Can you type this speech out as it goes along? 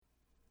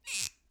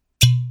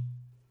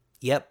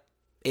Yep,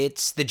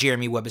 it's the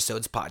Jeremy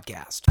Webbisodes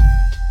podcast.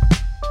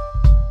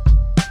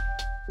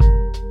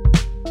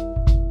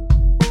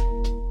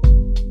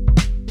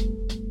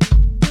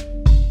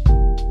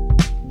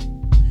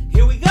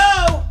 Here we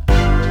go!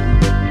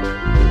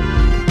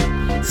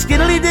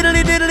 Skiddly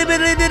diddly diddly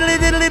biddly diddly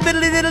diddly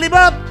biddly diddly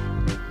bop!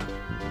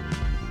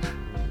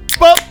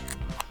 Bop!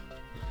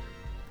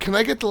 Can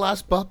I get the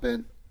last bop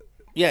in?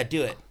 Yeah,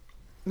 do it.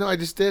 No, I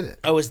just did it.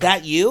 Oh, is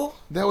that you?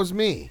 That was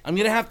me. I'm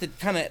gonna have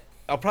to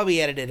I'll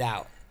probably edit it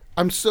out.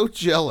 I'm so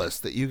jealous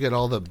that you get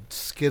all the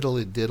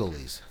skiddly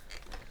diddlies.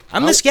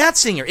 I'm the scat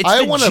singer. It's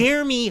the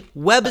Jeremy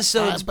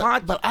Webbisodes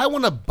podcast. But I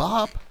want to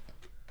bop.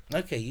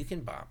 Okay, you can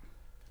bop.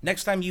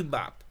 Next time you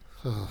bop.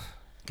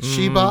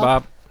 She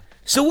bop?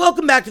 So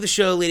welcome back to the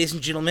show, ladies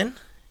and gentlemen.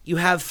 You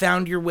have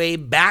found your way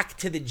back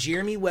to the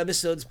Jeremy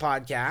Webbisodes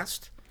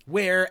podcast,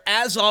 where,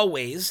 as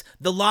always,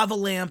 the lava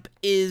lamp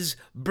is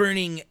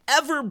burning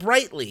ever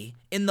brightly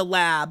in the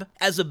lab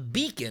as a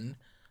beacon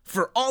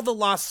for all the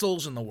lost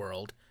souls in the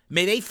world.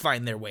 May they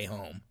find their way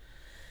home.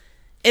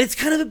 And it's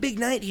kind of a big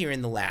night here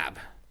in the lab.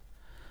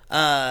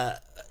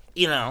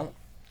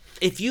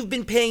 If you've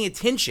been paying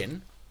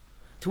attention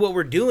to what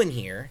we're doing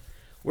here,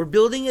 we're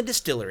building a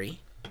distillery,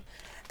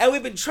 and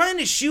we've been trying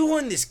to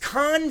shoehorn this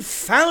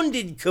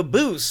confounded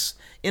caboose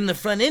in the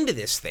front end of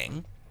this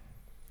thing.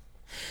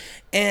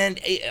 And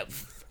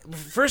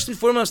first and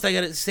foremost, I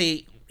got to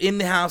say, in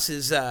the house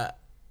is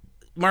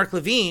Marc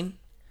Levine,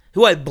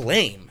 who I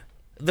blame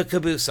the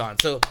caboose on.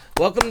 So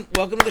welcome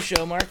to the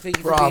show, Marc. Thank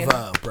you for being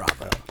here.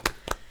 Bravo.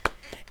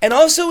 And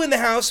also in the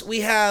house,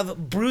 we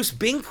have Bruce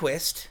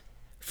Bingquist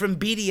from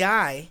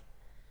BDI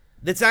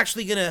that's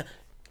actually going to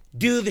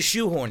do the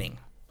shoehorning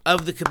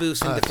of the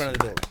caboose in the front of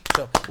the building.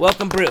 So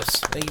welcome, Bruce.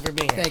 Thank you for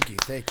being here.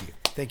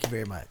 Thank you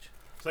very much.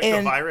 It's like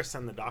the virus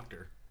and the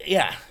doctor.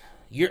 Yeah.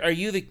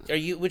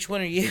 Which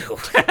one are you?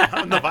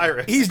 I'm the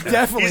virus. He's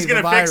definitely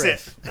gonna virus.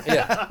 fix it.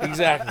 Yeah,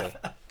 exactly.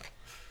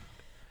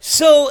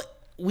 So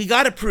we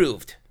got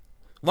approved.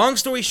 Long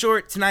story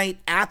short, tonight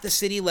at the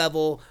city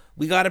level,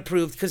 we got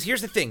approved because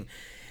here's the thing.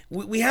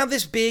 We have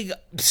this big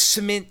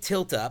cement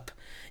tilt up,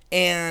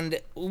 and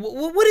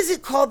what is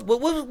it called?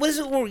 What is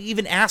it we're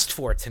even asked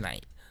for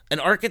tonight? An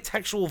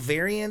architectural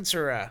variance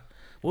or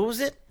what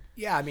was it?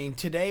 Yeah, I mean,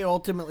 today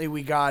ultimately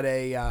we got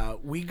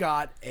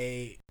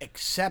a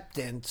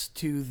acceptance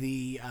to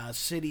the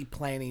city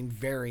planning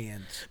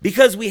variance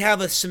Because we have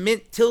a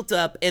cement tilt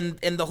up, and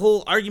the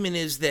whole argument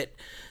is that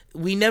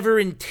we never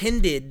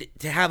intended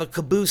to have a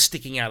caboose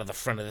sticking out of the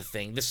front of the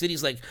thing. The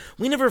city's like,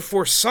 we never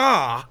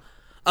foresaw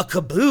a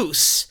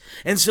caboose,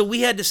 and so we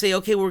had to say,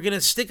 okay, we're going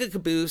to stick a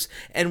caboose,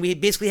 and we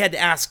basically had to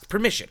ask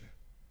permission,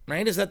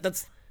 right?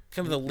 That's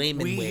kind of the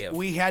layman way of.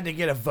 We had to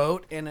get a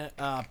vote and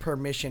a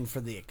permission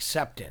for the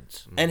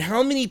acceptance. And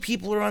how many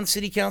people are on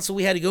city council?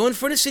 We had to go in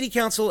front of city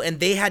council, and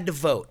they had to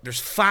vote. There's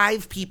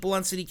 5 people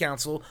on city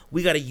council.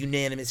 We got a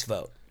unanimous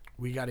vote.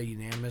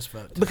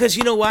 Because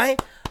you know why?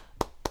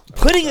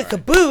 Putting a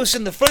caboose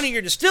in the front of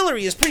your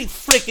distillery is pretty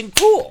freaking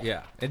cool.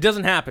 Yeah, it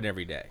doesn't happen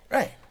every day.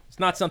 Right. It's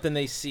not something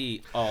they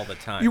see all the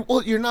time.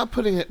 You're not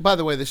putting it. By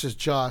the way, this is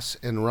Joss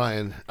and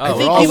Ryan. I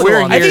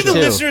think the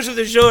listeners of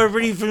the show are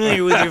pretty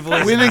familiar with your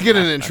voice. We didn't get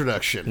an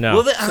introduction.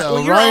 No.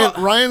 Well,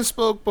 Ryan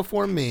spoke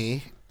before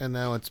me, and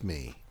now it's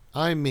me.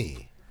 I'm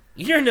me.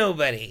 You're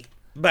nobody,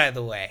 by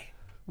the way.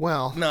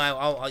 Well,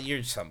 no,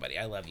 you're somebody.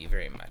 I love you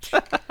very much.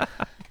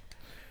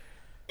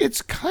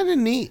 It's kind of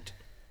neat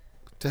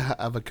to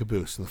have a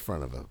caboose in the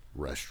front of a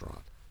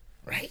restaurant.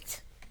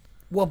 Right?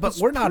 Well, but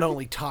we're not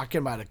only talking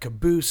about a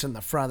caboose in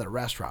the front of the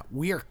restaurant.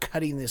 We are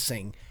cutting this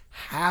thing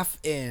half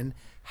in,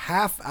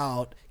 half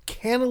out,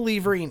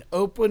 cantilevering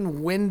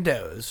open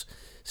windows,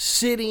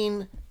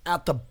 sitting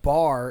at the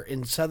bar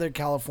in Southern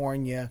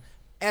California.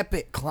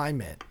 Epic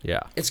climate.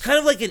 Yeah. It's kind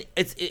of like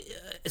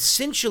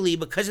essentially,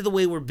 because of the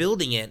way we're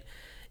building it,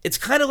 it's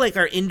kind of like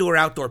our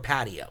indoor-outdoor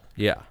patio.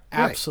 Yeah.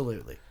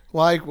 Absolutely.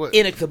 Well,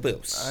 in a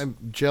caboose. I'm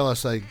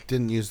jealous I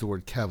didn't use the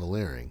word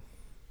cavaliering.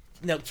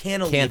 No,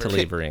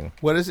 cantilevering.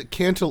 What is it?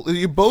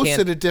 You both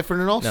said it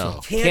different also. No,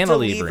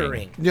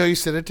 cantilevering. No, you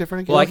said it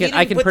different again? Well,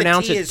 I can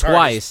pronounce it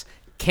twice.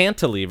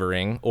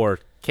 Cantilevering or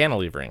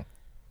cantilevering.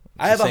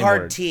 I have a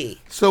hard word. T.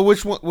 So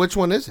which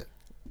one is it?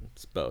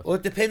 It's both. Well,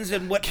 it depends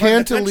on what part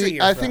of the country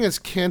you're I from. think it's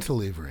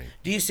cantilevering.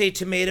 Do you say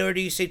tomato or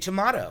do you say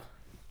tomato?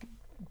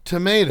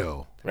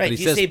 Tomato. Right. But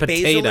Do you say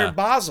basil or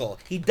basil?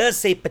 He does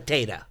say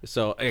potato.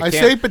 So I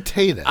say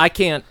potato. I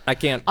can't.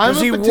 Does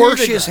he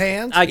wash his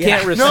hands? I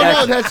can't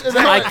respect.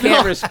 I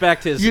can't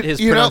respect his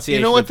pronunciation.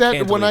 You know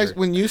what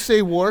when you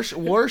say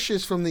wash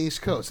is from the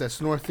East Coast. That's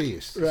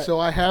Northeast. Right. So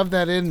I have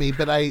that in me,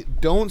 but I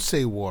don't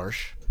say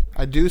wash.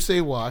 I do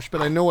say wash,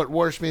 but I know what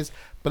wash means.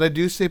 But I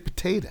do say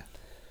potato.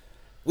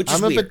 Which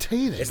is weird. a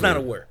potato. It's not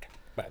a word,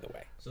 by the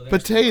way. So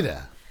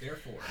potato.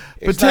 Therefore.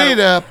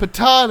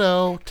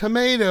 Potato,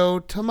 tomato.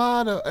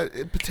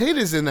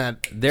 Potatoes in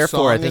that Therefore,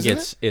 song, I think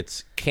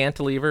it's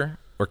cantilever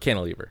or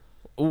cantilever.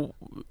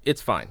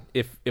 it's fine.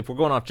 If we're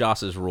going off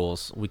Joss's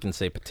rules, we can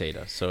say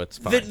potato, so it's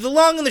fine. The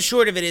long and the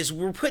short of it is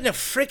we're putting a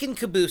frickin'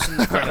 caboose in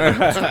the front of the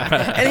restaurant.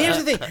 And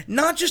here's the thing,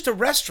 not just a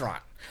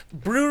restaurant,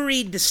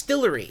 brewery,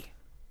 distillery,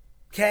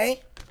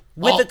 okay?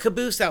 With a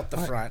caboose out the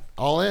front.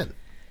 All in.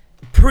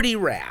 Pretty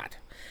rad.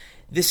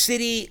 The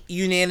city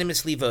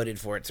unanimously voted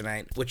for it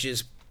tonight, which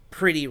is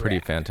pretty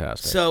rad.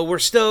 Fantastic. So we're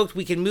stoked.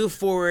 We can move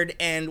forward.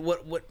 And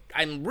what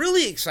I'm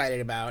really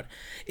excited about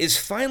is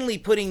finally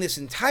putting this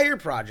entire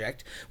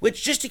project,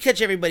 which, just to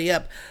catch everybody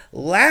up,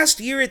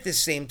 last year at this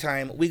same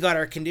time, we got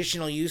our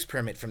conditional use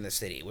permit from the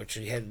city, which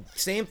we had the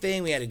same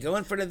thing. We had to go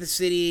in front of the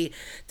city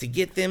to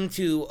get them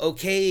to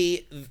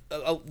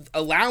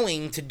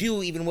allowing to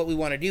do even what we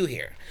want to do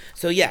here.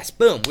 So yes,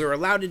 boom, we were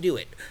allowed to do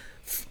it.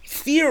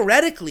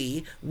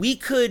 Theoretically, we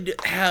could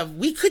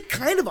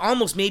kind of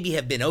almost maybe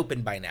have been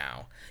open by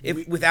now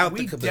without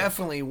the caboose. We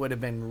definitely would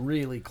have been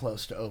really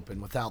close to open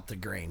without the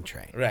grain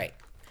train. Right.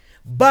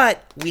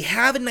 But we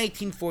have a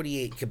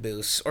 1948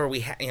 caboose, or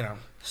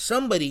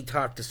somebody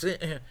talked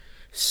to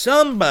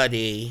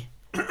somebody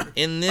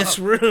in this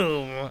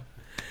room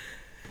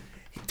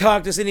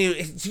talked us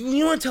into. Do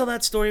you want to tell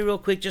that story real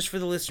quick, just for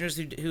the listeners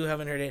who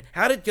haven't heard it?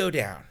 How did it go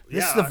down?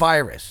 This is the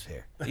virus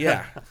here.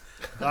 Yeah.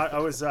 I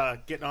was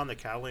getting on the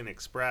Catalina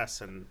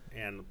Express and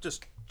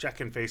just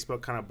checking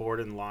Facebook, kind of bored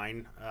in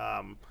line.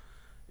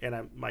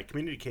 And my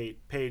community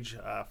page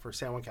for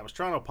San Juan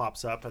Capistrano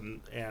pops up,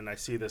 and I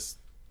see this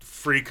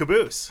free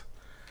caboose.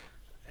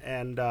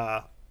 And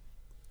I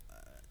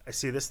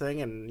see this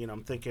thing, and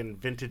I'm thinking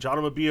vintage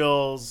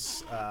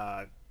automobiles,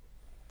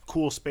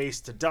 cool space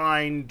to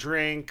dine,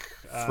 drink.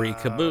 Free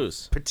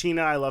caboose.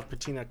 Patina. I love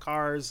patina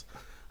cars.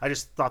 I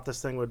just thought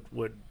this thing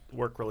would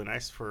work really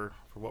nice for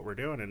what we're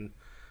doing. And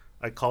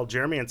I called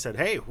Jeremy and said,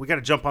 hey, we got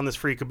to jump on this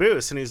free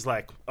caboose. And he's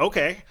like,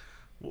 okay,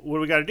 what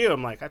do we got to do?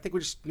 I'm like, I think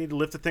we just need to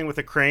lift the thing with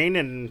a crane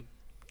and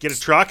get a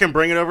truck and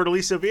bring it over to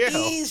Lisa Viejo.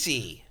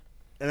 Easy.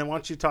 And then why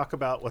don't you talk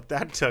about what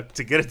that took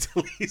to get it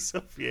to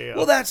Lisa Viejo?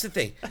 Well, that's the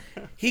thing.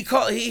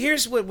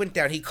 Here's what went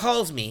down. He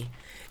calls me,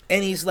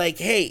 and he's like,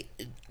 hey,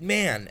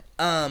 man,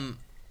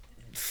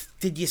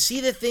 did you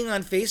see the thing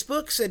on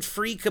Facebook said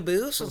free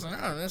caboose? I was like,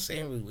 oh, that's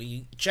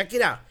check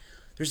it out.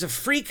 There's a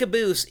free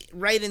caboose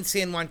right in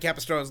San Juan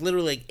Capistrano. It's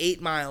literally like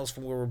 8 miles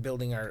from where we're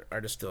building our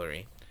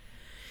distillery.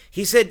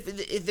 He said,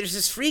 there's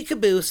this free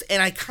caboose,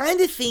 and I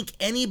kind of think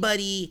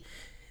anybody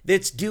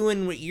that's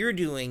doing what you're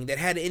doing that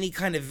had any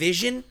kind of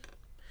vision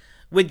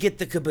would get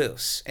the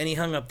caboose. And he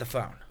hung up the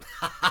phone.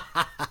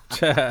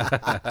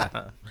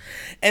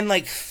 And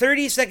like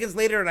 30 seconds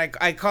later, and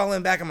I call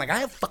him back. I'm like, I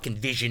have fucking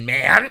vision,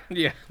 man.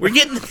 Yeah. We're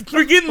getting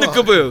the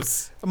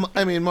caboose.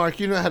 I mean, Mark,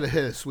 you know how to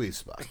hit a sweet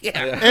spot.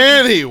 Yeah.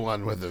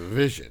 Anyone with a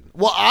vision.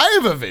 Well, I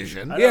have a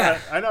vision. I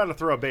know how to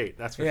throw a bait.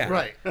 That's for Yeah. sure.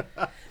 Right.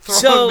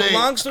 So,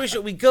 long story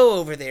short, we go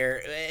over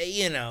there.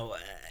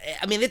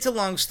 I mean, it's a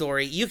long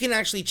story. You can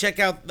actually check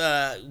out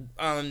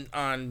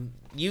on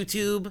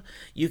YouTube.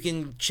 You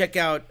can check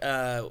out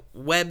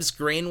Webb's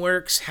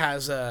Grainworks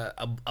has a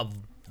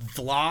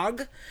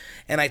vlog,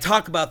 and I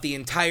talk about the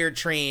entire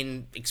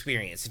train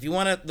experience. If you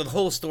want the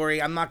whole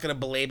story, I'm not going to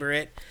belabor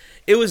it.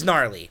 It was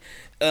gnarly.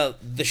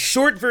 The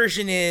short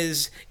version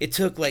is it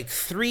took like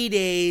 3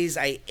 days.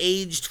 I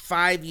aged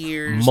 5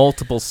 years.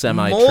 Multiple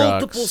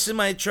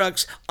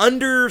semi-trucks.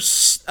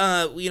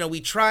 We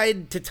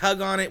tried to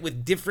tug on it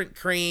with different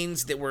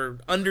cranes that were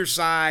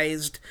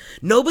undersized.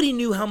 Nobody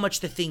knew how much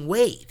the thing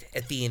weighed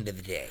at the end of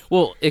the day.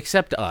 Well,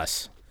 except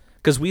us,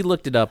 because we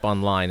looked it up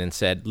online and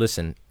said,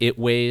 listen, it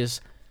weighs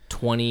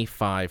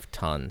 25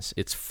 tons.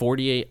 It's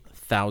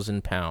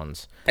 48,000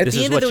 pounds. This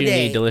is what you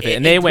need to lift it.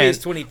 And they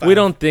went, we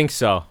don't think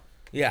so.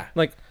 Yeah.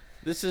 Like,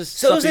 this is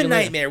so it was a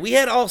nightmare. We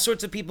had all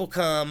sorts of people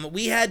come.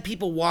 We had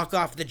people walk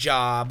off the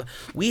job.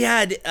 We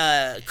had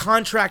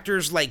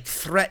contractors like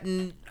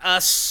threaten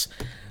us.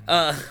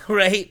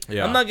 Right?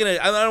 Yeah. I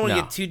don't want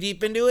to get too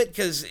deep into it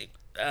because,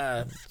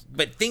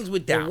 but things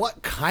went down. Well,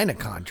 what kind of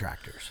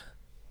contractors?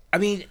 I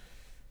mean,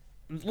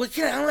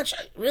 how much?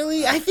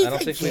 Really? I think I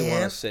don't think can. we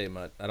want to say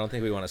much. I don't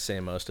think we want to say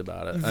most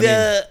about it.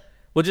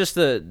 Just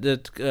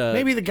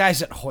maybe the guys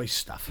that hoist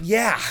stuff.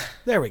 Yeah.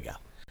 There we go.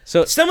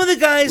 So some of the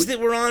guys that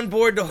were on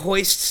board to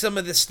hoist some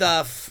of the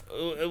stuff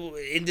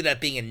ended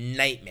up being a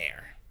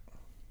nightmare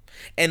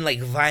and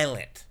like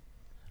violent,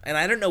 and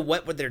I don't know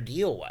what their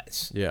deal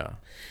was. Yeah.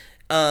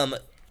 One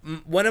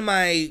of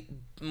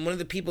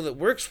the people that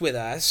works with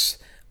us,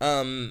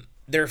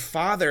 their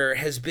father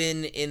has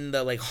been in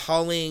the like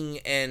hauling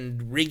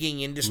and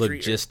rigging industry.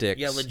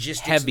 Logistics.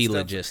 Logistics. Heavy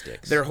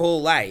logistics. Their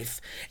whole life.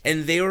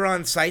 And they were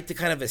on site to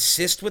kind of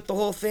assist with the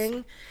whole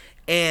thing.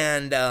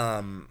 And,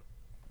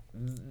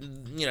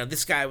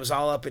 this guy was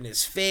all up in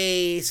his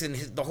face, and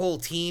the whole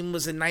team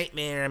was a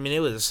nightmare. I mean,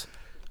 it was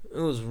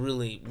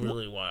really,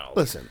 really wild.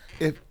 Listen,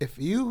 if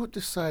you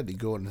decide to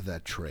go into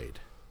that trade,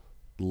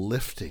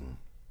 lifting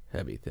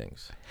heavy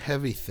things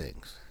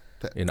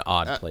in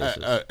odd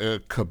places, a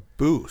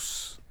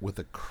caboose with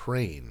a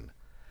crane,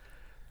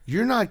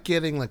 you're not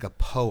getting like a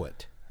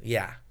poet.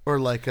 Yeah. Or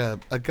like a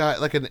guy,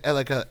 like an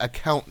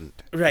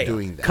accountant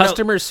doing that.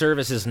 Customer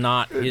service is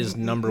not his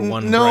number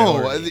one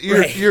priority.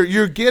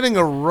 You're getting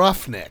a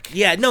roughneck.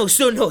 Yeah, this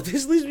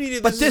leads me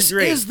to But this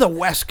great. is the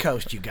West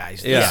Coast, you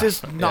guys. Yeah.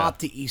 This is not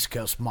the East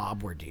Coast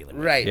mob we're dealing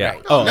with. Right.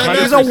 Oh, No,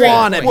 He's a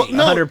wannabe. Well,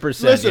 no,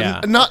 100%. listen, Yeah.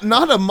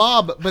 not a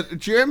mob, but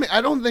Jeremy, I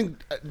don't think.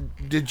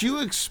 Did you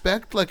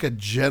expect like a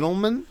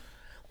gentleman?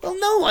 Well,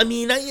 no, I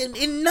mean,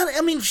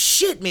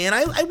 shit, man.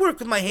 I work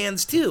with my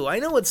hands too. I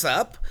know what's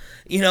up.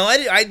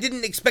 I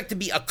didn't expect to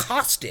be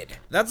accosted.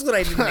 That's what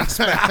I didn't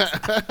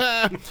expect.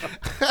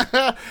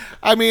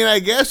 I mean, I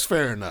guess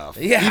fair enough.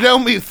 Yeah. You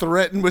don't be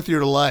threatened with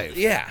your life.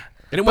 Yeah.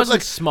 And it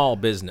wasn't small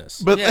business.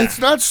 But Yeah. it's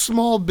not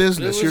small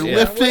business. You're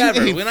lifting.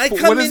 whatever. When I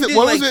come into,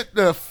 what was it?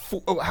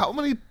 How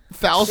many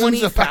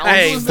thousands of 25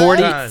 pounds was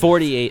that?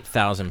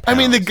 48,000 pounds. I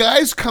mean, the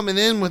guy's coming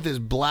in with his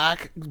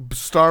black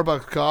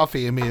Starbucks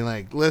coffee and being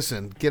like,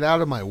 listen, get out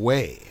of my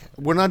way.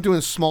 We're not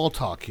doing small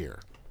talk here.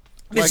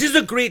 This is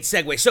a great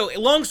segue. So,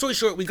 long story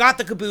short, we got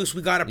the caboose,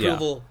 we got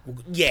approval.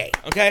 Yay.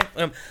 Okay?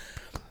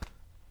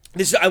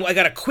 I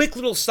got a quick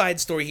little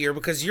side story here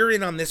because you're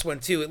in on this one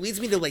too. It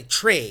leads me to like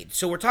trade.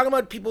 So we're talking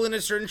about people in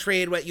a certain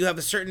trade. What you have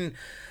a certain,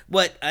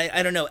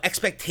 I don't know,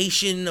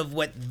 expectation of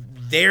what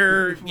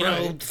their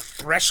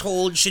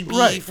threshold should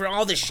be for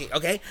all this shit.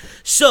 Okay,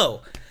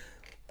 so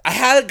I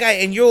had a guy,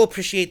 and you'll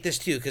appreciate this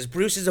too because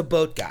Bruce is a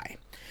boat guy.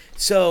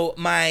 So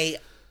my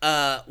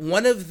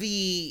one of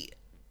the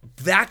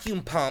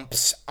vacuum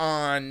pumps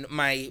on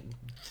my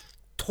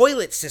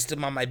toilet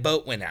system on my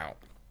boat went out.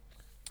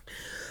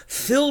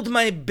 Filled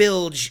my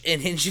bilge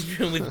and engine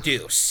room with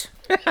deuce.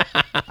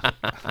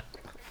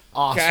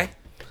 Awesome. Okay?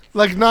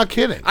 Like, not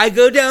kidding. I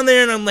go down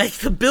there and I'm like,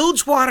 the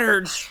bilge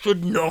water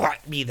should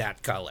not be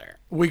that color.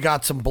 We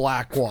got some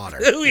black water.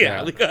 Oh,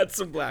 yeah, we got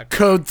some black.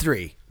 Code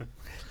 3.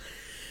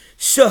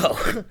 So,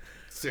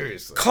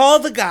 Seriously. call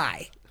the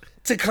guy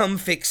to come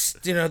fix,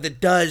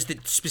 that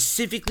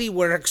specifically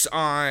works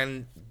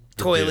on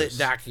toilet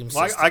vacuum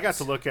systems. Well, I got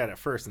to look at it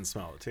first and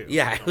smell it too.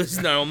 Yeah,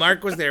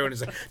 Mark was there when it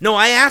was like, no,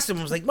 I asked him,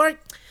 I was like, Mark,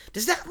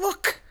 does that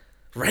look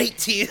right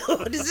to you?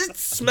 Does it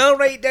smell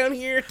right down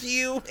here to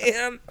you,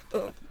 man?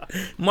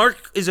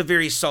 Mark is a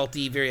very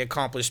salty, very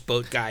accomplished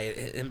boat guy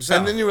himself.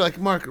 And then you were like,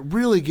 Mark,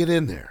 really get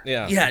in there.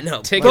 Yeah. Yeah,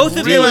 no. Take Both a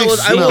of them, really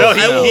I will.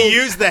 No, he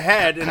used the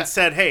head and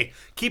said, "Hey,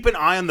 keep an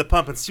eye on the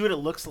pump and see what it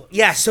looks like."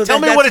 Yeah, so tell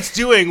me what it's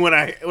doing when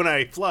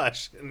I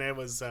flush." And it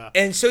was.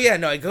 And so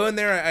I go in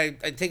there,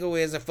 I take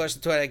away as I flush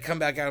the toilet, I come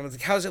back out, I was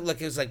like, "How's it look?"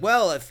 It was like,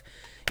 "Well, if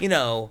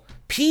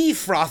pee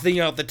frothing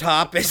out the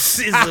top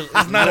is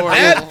not a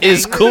bad thing."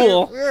 Is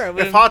cool.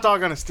 If hot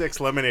dog on a stick's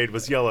lemonade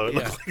was yellow, it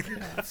looked like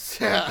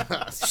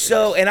that.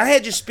 So, and I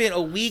had just spent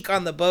a week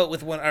on the boat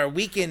with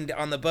weekend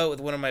on the boat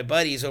with one of my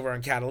buddies over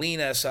on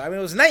Catalina. So, I mean,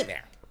 it was a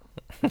nightmare.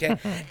 Okay.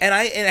 and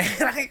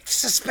I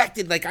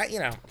suspected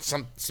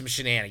some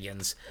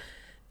shenanigans.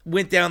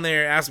 Went down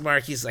there, asked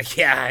Mark, he's like,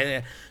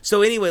 yeah.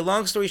 So anyway,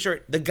 long story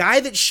short, the guy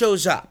that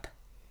shows up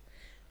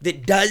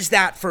that does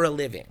that for a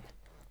living.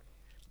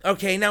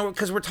 Okay, now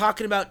because we're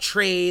talking about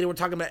trade and we're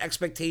talking about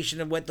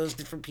expectation of what those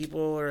different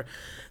people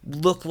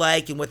look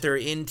like and what they're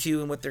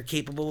into and what they're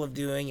capable of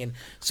doing. And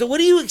so what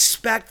do you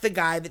expect the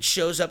guy that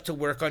shows up to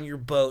work on your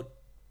boat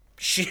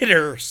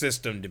shitter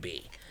system to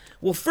be?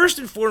 Well, first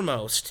and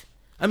foremost,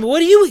 I mean, what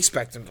do you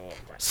expect him to look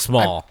like?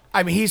 Small.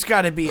 I mean, he's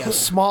got to be a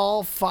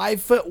small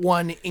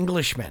 5'1"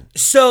 Englishman.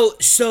 So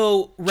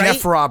right?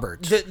 Jeff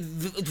Roberts.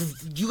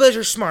 You guys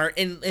are smart,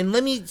 and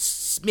let me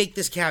make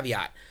this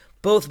caveat.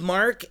 Both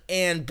Mark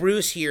and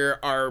Bruce here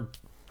are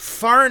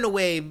far and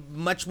away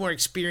much more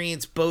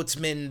experienced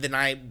boatsmen than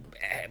I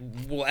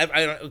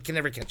can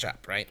never catch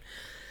up, right?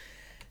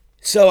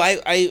 So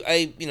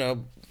I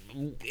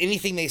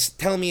anything they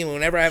tell me,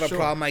 whenever I have a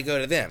problem, I go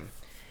to them.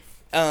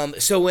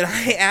 So when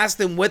I ask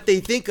them what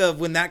they think of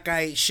when that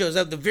guy shows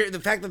up,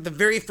 the fact that the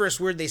very first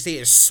word they say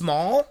is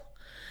small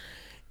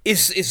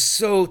is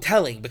so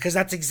telling, because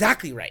that's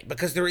exactly right.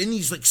 Because they're in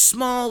these like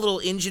small little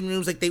engine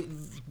rooms, like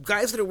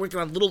guys that are working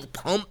on little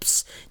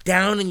pumps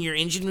down in your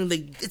engine room.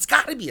 It's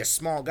got to be a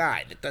small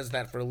guy that does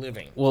that for a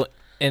living. Well,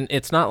 and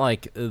it's not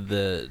like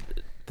the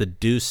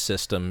deuce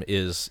system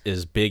is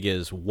as big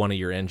as one of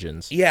your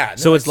engines. Yeah. No,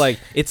 so it's like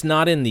it's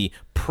not in the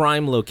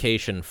prime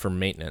location for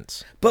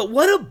maintenance. But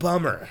what a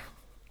bummer.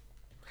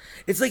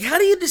 It's like, how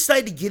do you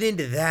decide to get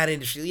into that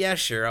industry? Yeah,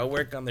 sure, I'll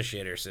work on the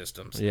shitter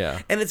systems. Yeah.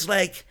 And it's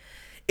like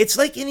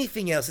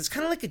anything else. It's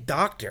kind of like a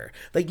doctor.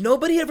 Like,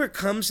 nobody ever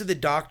comes to the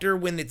doctor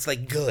when it's,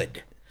 like,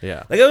 good.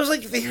 Yeah. Like, I was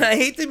like, I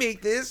hate to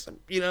make this,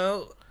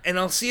 and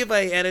I'll see if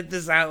I edit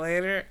this out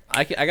later.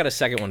 I got a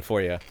second one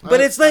for you.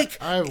 But it's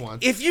like, I have one.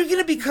 if you're going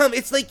to become,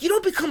 it's like, you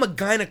don't become a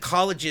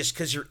gynecologist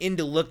because you're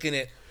into looking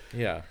at,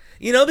 Yeah.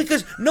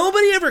 because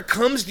nobody ever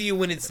comes to you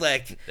when it's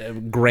like,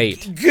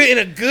 Great. good in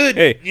a good,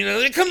 Hey.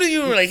 they come to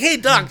you and like, hey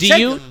doc, Do check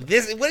you-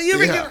 this. What do you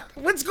ever Yeah.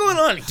 what's going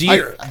on Do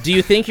here?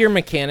 you think your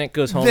mechanic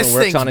goes home This and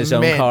works thing's on his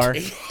own mint. car?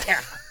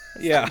 Yeah.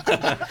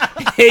 Yeah.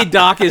 Hey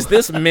doc, is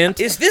this mint?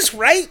 Is this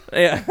right?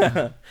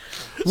 Yeah.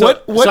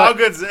 What? How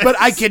good's this? But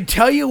I can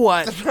tell you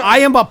what, I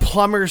am a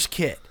plumber's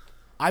kid.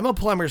 I'm a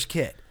plumber's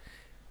kid.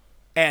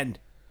 And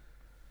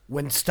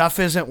when stuff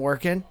isn't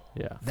working,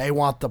 Yeah. they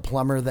want the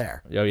plumber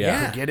there. Oh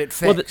yeah. To get it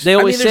fixed. Well, they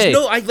always say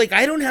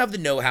I don't have the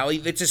know-how.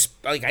 It's just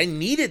like I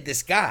needed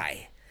this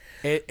guy.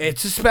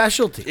 It's a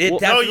specialty. It No,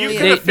 definitely you is.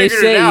 could have They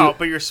figured say it you- out,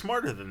 but you're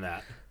smarter than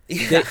that.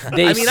 Yeah.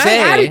 they I had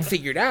say- it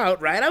figured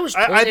out, right? I was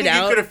pointed I think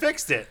out. you could have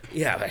fixed it.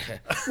 Yeah.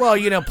 Well,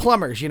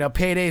 plumbers,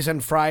 paydays on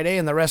Friday,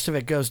 and the rest of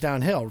it goes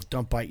downhill.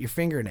 Don't bite your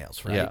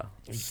fingernails, right? yeah.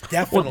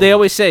 Definitely. Well, they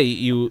always say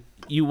you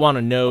want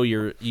to know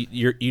you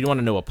want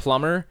to know a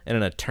plumber and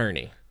an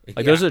attorney.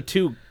 Like those are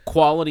two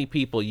quality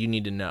people you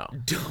need to know.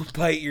 Don't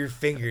bite your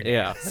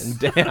fingernails.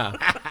 Yeah.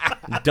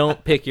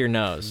 Don't pick your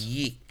nose.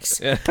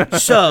 Yeeks.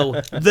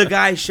 So the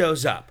guy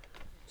shows up,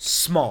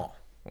 small.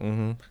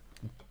 Mm-hmm.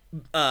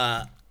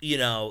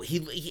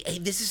 He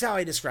this is how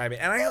I describe it,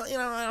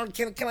 and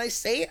can I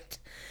say it?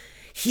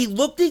 He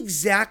looked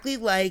exactly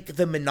like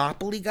the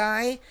Monopoly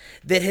guy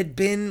that had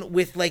been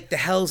with like the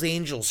Hells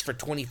Angels for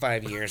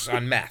 25 years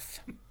on meth.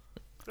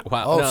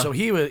 Wow. Oh, no. so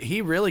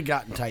he really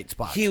got in tight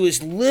spots. He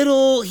was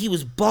little. He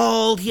was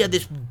bald. He had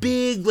this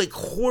big, like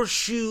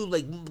horseshoe,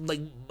 like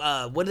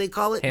what do they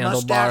call it?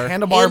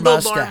 Handlebar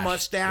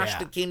mustache. Yeah.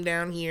 That came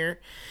down here,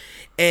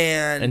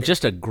 and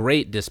just a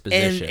great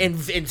disposition.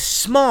 and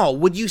small.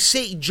 Would you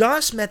say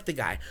Joss met the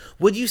guy?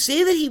 Would you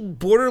say that he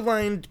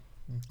borderline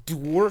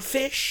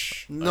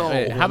dwarfish? No.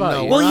 How about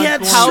no, you? Well, we're he not had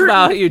going- How certain-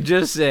 about you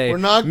just say We're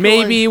not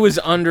maybe going- he was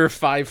under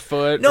 5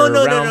 foot? No, or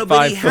around but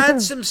 5 he foot.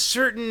 had some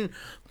certain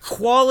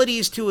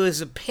qualities to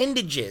his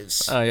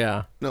appendages. Oh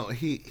yeah. No,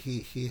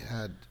 he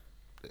had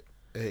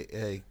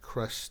a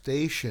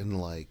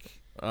crustacean-like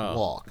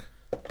walk.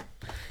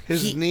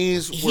 His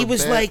knees were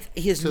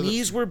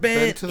knees were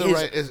bent. to the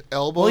right. His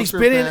elbows Well, he's were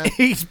been bent.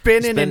 he's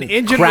been in an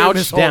engine room crouched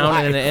his whole down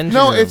life. in an engine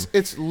No, room.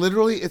 it's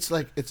literally it's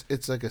like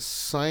a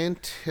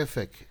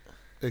scientific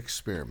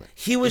experiment.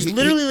 He was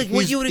literally like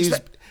what you would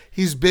expect.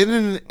 He's been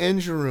in an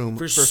engine room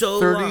for so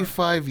long.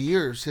 35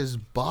 years. His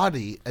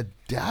body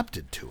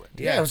adapted to it.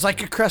 Yeah, it was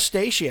like a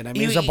crustacean. I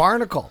mean, He- it's a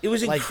barnacle. it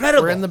was Like,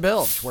 incredible. We're in the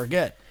bilge. We're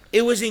good.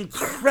 It was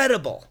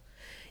incredible.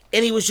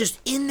 And he was just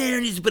in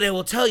there, but I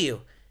will tell you,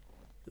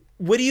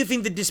 what do you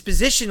think the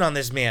disposition on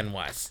this man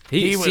was?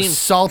 He was seemed-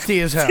 salty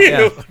as hell.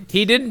 yeah.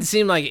 He didn't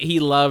seem like he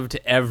loved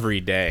every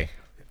day.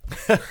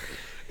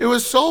 It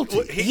was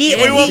salty. He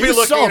We won't be was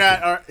looking salty.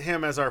 at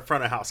him as our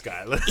front of house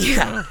guy.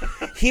 Yeah,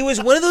 he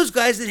was one of those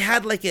guys that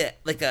had like an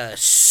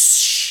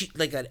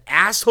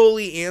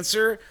assholey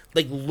answer,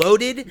 like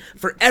loaded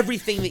for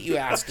everything that you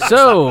asked. him.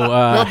 So,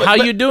 but- how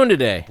but- you doing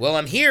today? Well,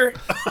 I'm here.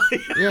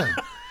 Yeah.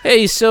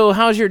 Hey, so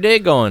how's your day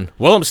going?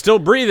 Well, I'm still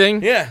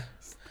breathing. Yeah.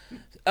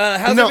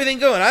 How's No. everything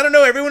going? I don't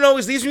know. Everyone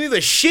always leaves me with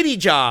shitty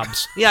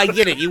jobs. Yeah, I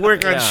get it. You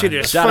work on Yeah. shit.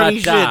 It's Da, da,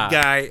 funny da. shit,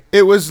 guy.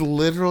 It was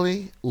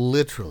literally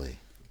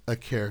a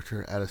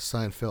character out of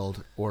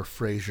Seinfeld or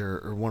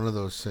Frasier or one of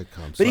those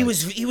sitcoms. But Like,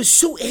 he was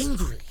so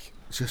angry.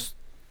 just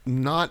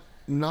not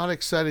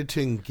excited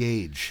to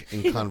engage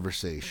in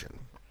conversation.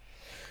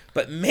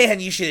 But man,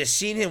 you should have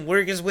seen him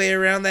work his way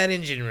around that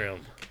engine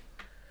room.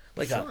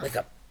 Like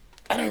a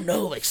I don't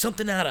know, like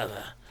something out of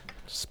a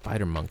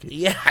Spider monkey.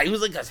 yeah. He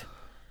was like a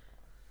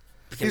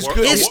He's war-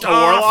 good. pissed A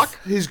warlock? off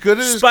He's good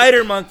at his.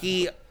 spider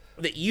monkey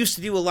that used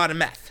to do a lot of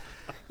meth.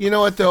 You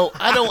know what though?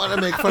 I don't want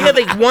to make fun He of.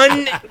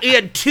 had he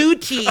had 2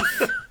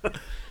 teeth,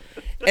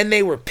 and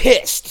they were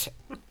pissed.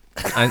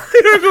 I-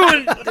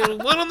 There was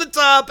one on the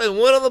top and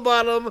one on the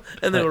bottom,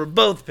 and they were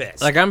both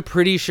pissed. Like, I'm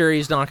pretty sure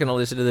he's not going to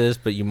listen to this,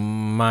 but you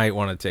might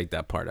want to take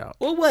that part out.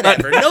 Well,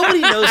 whatever.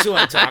 Nobody knows who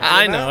I'm talking about.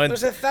 I know.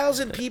 There's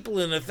 1,000 people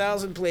in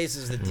 1,000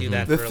 places that do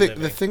that The for a thing,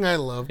 living. the thing I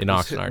loved In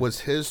Oxnard.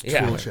 was his tool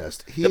Yeah.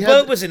 chest. He The had,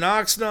 boat was in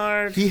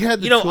Oxnard. He had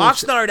the you know, tool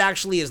Oxnard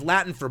actually is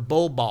Latin for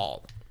bull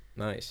ball.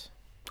 Nice.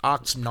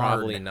 Oxnard.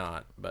 Probably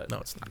not, but No,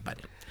 it's not.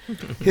 Buddy.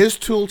 his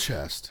tool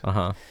chest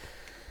uh-huh.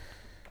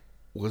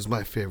 was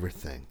my favorite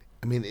thing.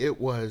 I mean, it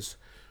was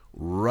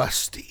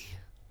rusty.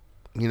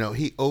 You know,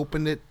 he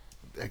opened it.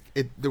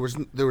 There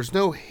was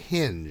no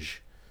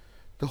hinge.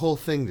 The whole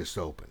thing just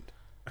opened.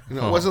 You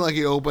know, it wasn't like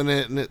he opened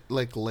it and it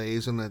like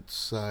lays on its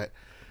side.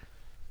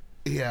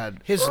 He had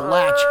His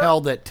latch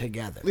held it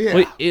together. yeah,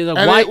 Wait, and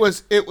why- it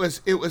was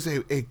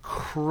a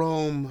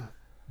chrome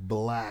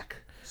black.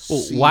 Well,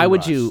 sea why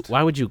would rust.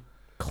 you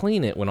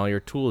clean it when all your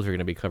tools are going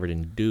to be covered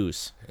in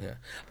deuce? Yeah.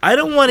 I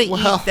don't want to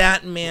Well- eat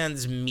that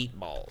man's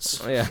meatballs.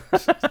 Oh, yeah.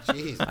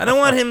 Jeez. I don't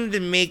want him to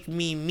make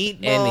me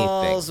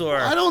meatballs Anything. or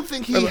I don't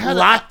think he had.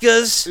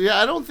 latkes. Yeah,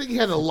 I don't think he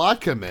had a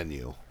latke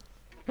menu.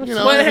 You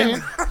know what I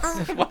mean?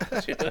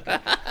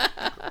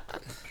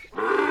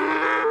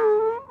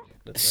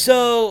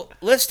 So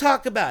let's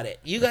talk about it.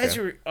 You guys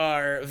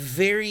are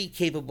very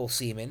capable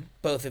seamen,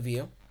 both of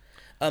you.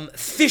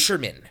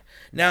 Fishermen.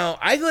 Now,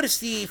 I go to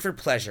sea for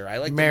pleasure. I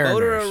like to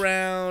motor Mariners.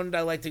 around.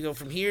 I like to go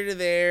from here to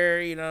there,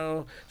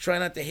 try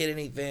not to hit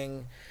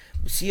anything.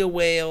 See a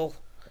whale.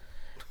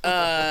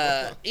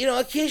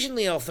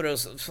 Occasionally I'll throw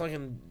some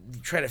fucking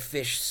try to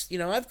fish.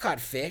 I've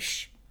caught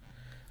fish.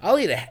 I'll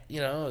eat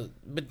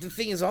but the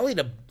thing is, I'll eat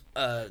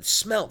a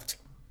smelt.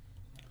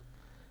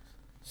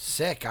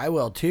 Sick. I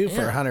will too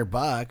for Yeah.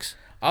 $100.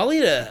 I'll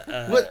eat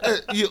a.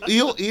 What,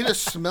 you'll eat a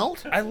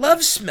smelt? I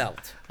love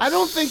smelt. I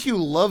don't think you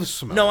love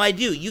smelt. No, I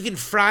do. You can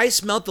fry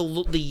smelt,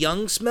 the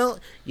young smelt.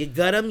 You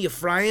gut them, you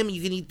fry them.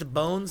 You can eat the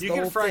bones. You the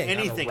can whole fry thing.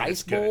 anything. On a rice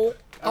It's good. bowl.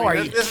 Are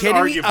you this is kidding me?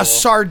 arguable. A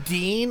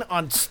sardine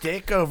on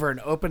stick over an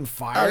open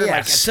fire, Oh, yeah,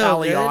 like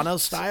so Italiano good.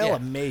 style? Yeah.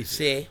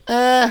 Amazing.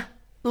 See,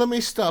 Let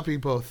me stop you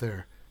both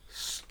there.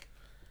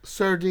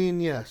 Sardine,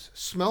 yes.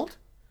 Smelt?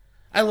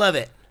 I love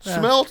it.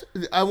 Smelt?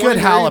 I want Good to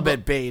hear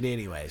halibut bait,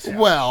 anyways.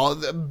 Well,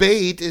 the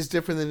bait is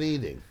different than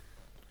eating.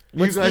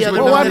 What's you guys the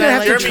other would one know I'm that gonna I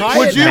have like to to try eat?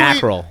 Would you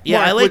Mackerel. Eat, Yeah,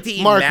 Mark, I like to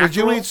eat Mark, would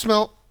you mackerel. eat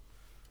smelt?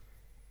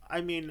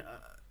 I mean,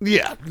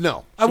 Yeah,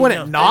 no. I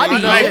wouldn't not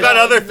eat I've it. got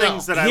other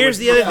things that I Here's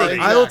would the other prefer thing.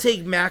 to I will eat.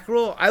 take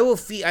mackerel. I will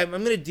feed. I'm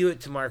going to do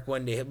it to Mark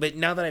one day. But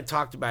now that I've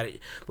talked about it,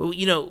 well,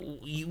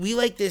 we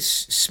like this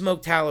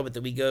smoked halibut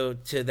that we go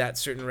to that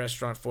certain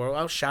restaurant for.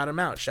 I'll shout them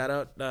out. Shout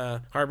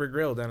out Harbor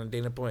Grill down in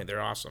Dana Point. They're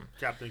awesome.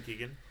 Captain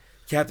Keegan.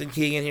 Captain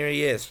Keegan, here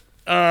he is.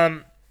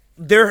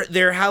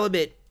 Their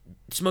halibut,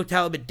 smoked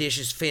halibut dish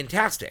is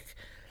fantastic.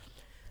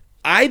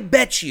 I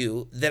bet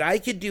you that I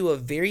could do a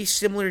very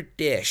similar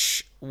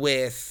dish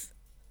with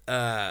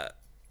Mackerel.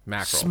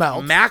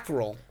 Smelt.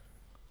 mackerel.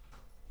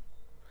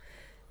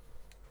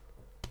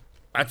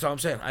 That's all I'm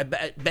saying. I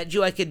bet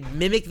you I could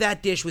mimic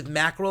that dish with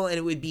mackerel and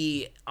it would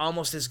be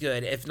almost as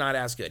good, if not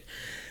as good.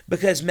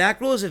 Because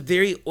mackerel is a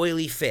very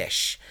oily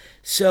fish.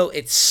 So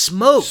it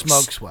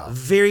smokes well.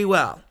 very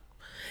well.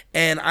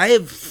 And I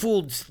have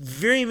fooled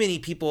very many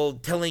people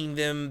telling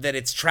them that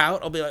it's trout.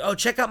 I'll be like, "Oh,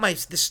 check out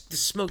this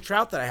smoked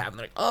trout that I have." And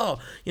they're like, "Oh,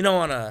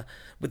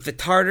 with the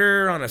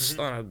tartar on a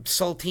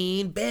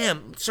saltine,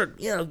 bam,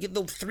 get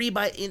the three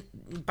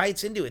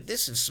bites into it.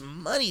 This is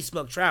some money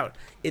smoked trout.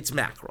 It's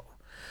mackerel.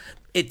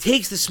 It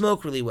takes the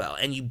smoke really well,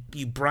 and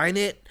you brine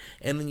it,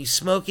 and then you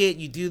smoke it.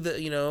 You do the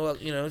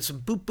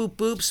some boop boop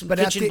boop, some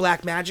kitchen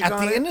black magic on it.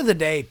 At the end of the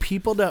day,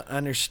 people don't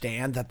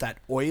understand that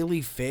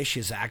oily fish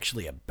is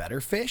actually a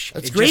better fish.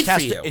 It's It great just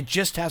has for you. it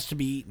just has to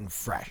be eaten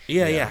fresh.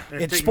 Yeah. And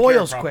It taken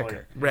spoils care of properly.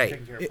 quicker. And Right.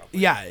 taken care of It-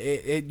 properly. yeah,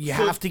 you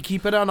have to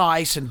keep it on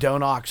ice and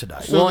don't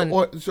oxidize.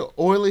 So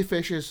oily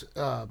fishes,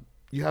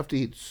 you have to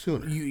eat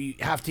sooner. You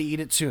have to eat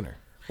it sooner.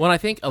 Well, I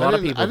think a lot of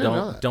didn't- people I didn't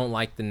know that. don't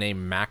like the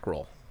name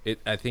mackerel.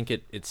 I think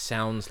it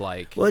sounds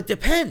like. Well, it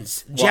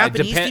depends. Well,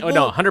 Japanese people. Oh,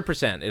 no,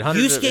 100%.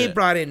 Yusuke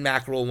brought in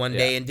mackerel one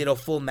day and did a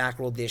full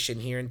mackerel dish in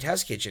here in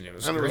Test Kitchen. It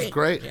was And it great. was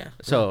great. Yeah.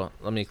 So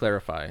let me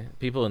clarify.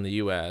 People in the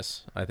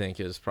U.S., I think,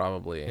 is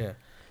probably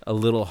a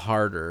little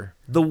harder.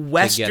 The to get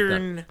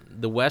Western. them.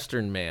 The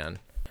Western man.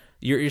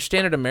 Your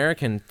standard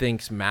American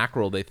thinks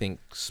mackerel. They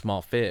think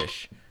small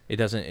fish. It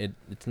doesn't.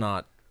 It's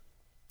not.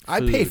 I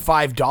pay food.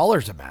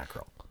 $5 a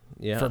mackerel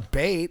Yeah. for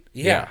bait.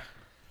 Yeah.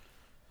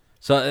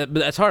 So, but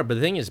that's hard. But the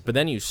thing is, but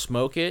then you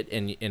smoke it,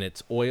 and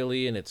it's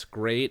oily, and it's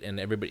great, and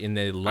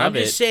they love I'm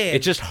it. just saying-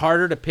 It's just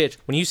harder to pitch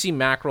when you see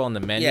mackerel on the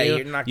menu. Yeah,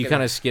 you're not you gonna-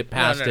 kind of skip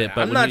past No. it.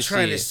 But I'm when not you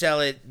trying see to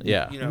sell it.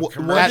 Yeah. What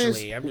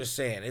Commercially. is- I'm just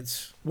saying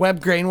it's.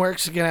 Webb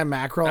Grainworks is gonna have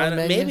mackerel on the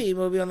menu. Maybe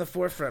we'll be on the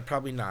forefront.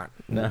 Probably not.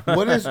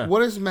 what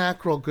is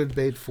mackerel good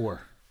bait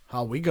for?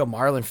 Oh, we go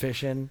marlin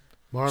fishing,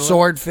 Marlin?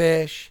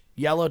 swordfish,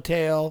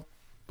 yellowtail,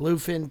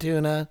 bluefin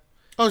tuna.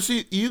 Oh, so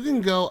you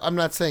can go. I'm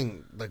not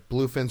saying like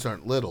bluefins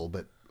aren't little,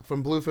 but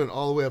from bluefin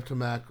all the way up to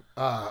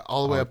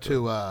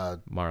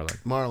Marlin.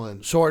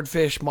 marlin.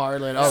 Swordfish,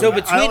 marlin. Oh, So yeah.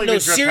 between- I'll even no,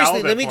 drift seriously,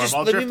 halibut let me for 'em. just-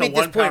 I'll let me drift make a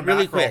this point 1-pound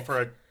really mackerel quick.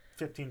 for a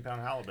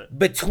 15-pound halibut.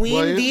 Between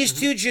Well, yeah. these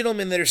two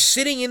gentlemen that are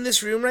sitting in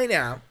this room right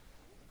now,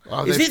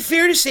 Oh, is they- it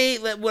fair to say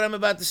that what I'm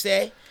about to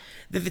say?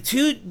 That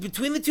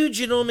between the two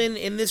gentlemen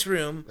in this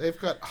room. They've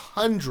got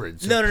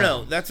hundreds. No. of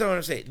pounds. That's not what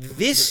I'm saying.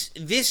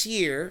 This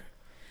year,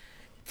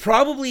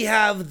 probably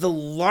have the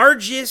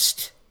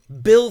largest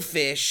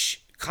billfish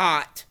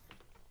caught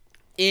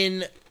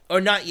in,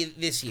 or not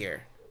this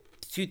year,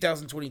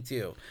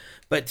 2022,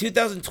 but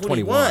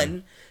 2021,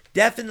 21.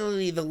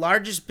 definitely the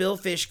largest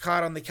billfish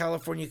caught on the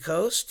California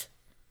coast.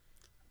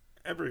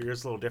 Every year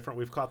is a little different.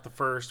 We've caught the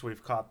first.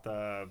 We've caught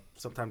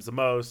sometimes the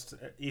most.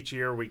 Each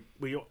year we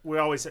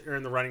always are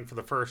in the running for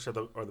the first or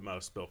the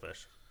most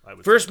billfish. I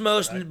would First say.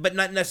 most, but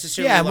not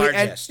necessarily yeah,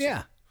 largest.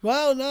 yeah.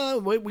 Well, no,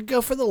 we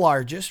go for the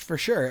largest for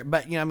sure.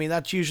 But I mean,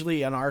 that's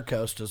usually on our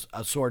coast.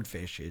 A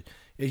swordfish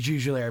is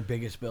usually our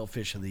biggest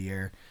billfish of the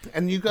year.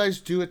 And you guys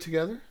do it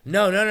together?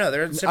 No.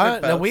 They're in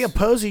separate boats. No, we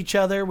oppose each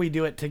other. We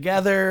do it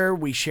together.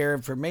 We share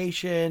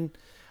information.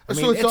 I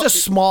So mean, it's it's all- a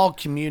small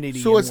community.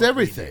 So in it's what we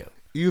everything. do.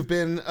 You've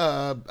been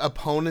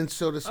opponents,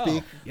 so to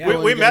speak. yeah.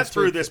 Well, We you met guys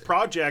through do- this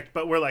project,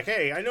 but we're like,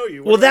 hey, I know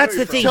you. Well, Where that's are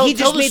the you thing. from? He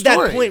just the made that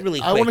story. point really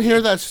quick. I want to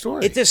hear that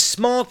story. It's a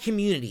small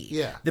community.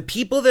 Yeah. The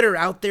people that are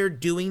out there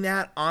doing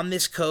that on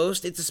this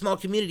coast, it's a small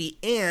community,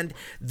 and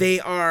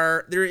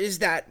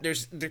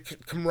there's their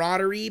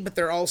camaraderie, but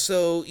they're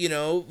also,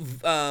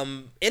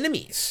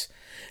 enemies.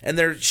 And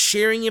they're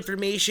sharing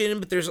information,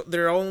 but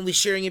they're only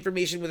sharing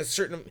information with a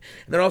certain. And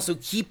they're also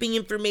keeping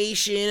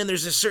information, and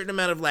there's a certain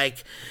amount of they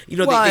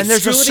and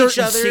there's a screw with each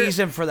certain other.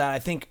 season for that. I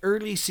think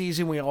early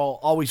season we all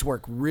always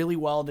work really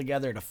well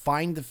together to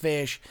find the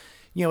fish.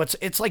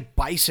 it's like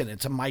bison.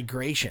 It's a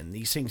migration.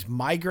 These things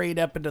migrate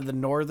up into the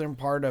northern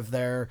part of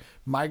their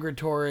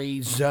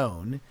migratory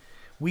zone.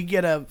 We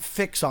get a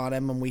fix on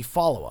them and we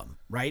follow them,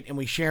 right? And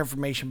we share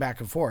information back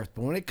and forth.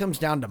 But when it comes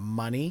down to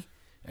money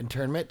and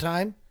tournament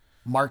time,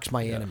 Marc's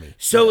my enemy.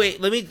 So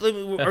wait, let me.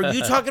 Are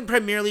you talking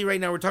primarily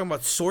right now? We're talking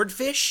about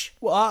swordfish.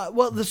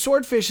 Well, the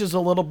swordfish is a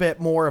little bit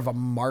more of a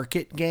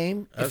market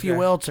game, if you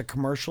will. It's a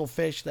commercial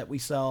fish that we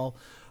sell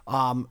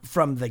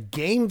from the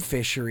game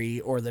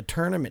fishery or the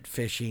tournament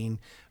fishing.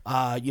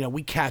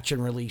 We catch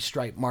and release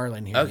striped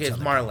marlin here. Okay, in it's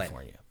Southern marlin.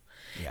 California.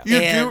 You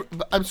do.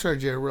 I'm sorry,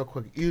 Jerry. Real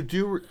quick, you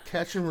do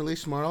catch and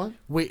release marlin?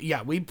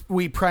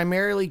 We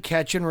primarily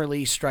catch and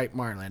release striped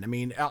marlin. I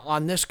mean,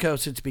 on this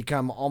coast, it's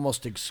become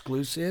almost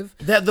exclusive.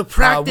 The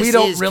practice we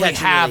don't is really catch and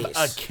have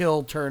release. a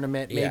kill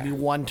tournament, maybe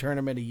one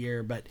tournament a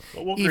year, but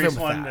we'll even grease with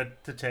one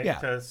that, to take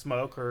to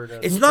smoke or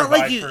to. It's not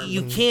like provide for-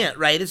 you can't,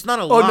 right? It's not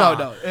a law.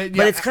 no.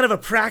 But it's kind of a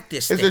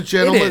practice It's thing. a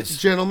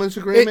gentleman's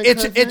agreement.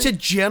 It's a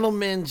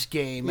gentleman's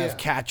game of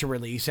catch and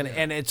release,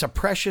 and it's a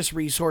precious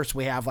resource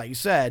we have. Like you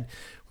said,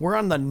 we're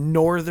on the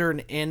northern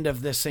end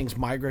of this thing's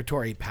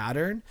migratory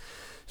pattern.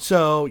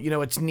 So,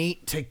 it's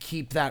neat to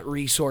keep that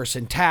resource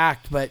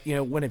intact, but,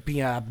 wouldn't it be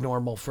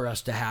abnormal for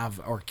us to have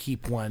or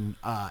keep one?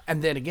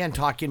 And then again,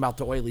 talking about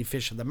the oily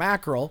fish of the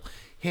mackerel,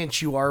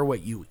 hence you are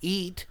what you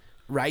eat,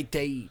 right?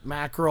 They eat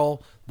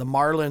mackerel. The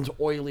marlin's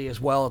oily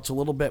as well. It's a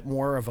little bit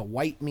more of a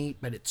white meat,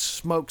 but it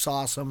smokes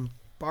awesome.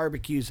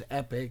 Barbecue's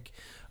epic.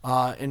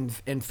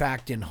 In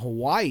fact, in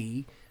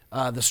Hawaii,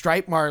 the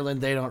striped marlin,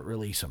 they don't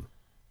release them.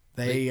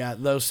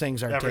 Those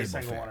things are Every table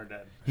single one fare. are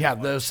dead. Yeah,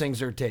 those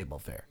things are table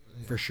fare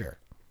for sure.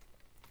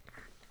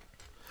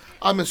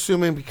 I'm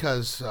assuming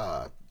because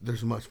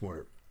there's much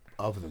more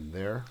of them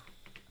there.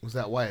 Was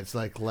that why it's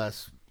like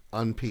less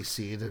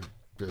un-PC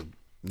to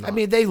not? I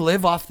mean, they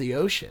live off the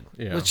ocean.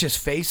 Yeah. Let's just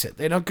face it.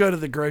 They don't go to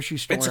the grocery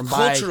store It's a and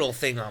buy. cultural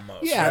thing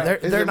almost. Yeah,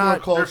 right? they're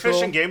not. Their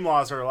fish and game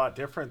laws are a lot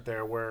different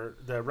there, where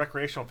the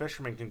recreational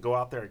fishermen can go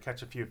out there and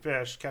catch a few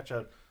fish, catch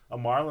a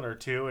marlin or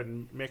two,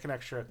 and make an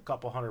extra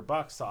couple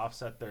 $100 to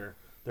offset their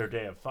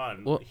day of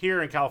fun. Well,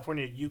 here in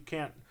California, you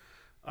can't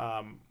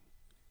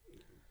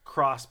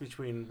cross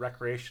between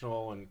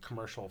recreational and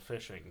commercial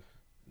fishing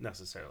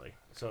necessarily.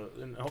 So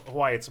in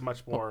Hawaii, it's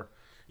much more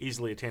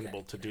easily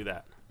attainable to do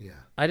that. Yeah.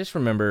 I just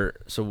remember,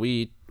 so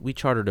we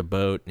chartered a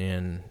boat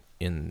on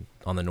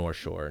the North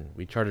Shore, and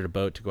we chartered a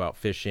boat to go out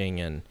fishing,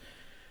 and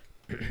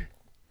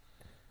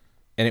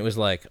it was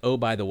like, oh,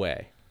 by the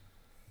way,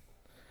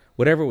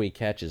 whatever we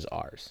catch is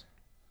ours,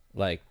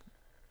 like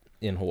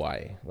in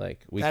Hawaii, like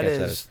we That catch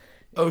is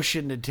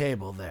ocean to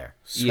table there.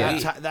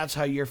 Yeah. That's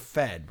how you're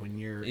fed when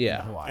you're in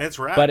Hawaii. And it's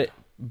rad.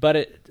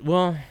 but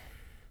well,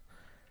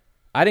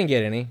 I didn't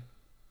get any.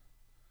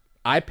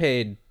 I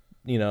paid.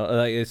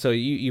 So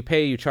you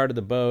pay, you charter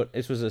the boat.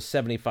 This was a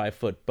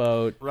 75-foot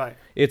boat. Right.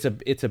 It's a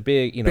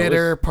big,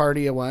 Bitter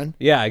party of one.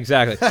 Yeah,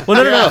 exactly.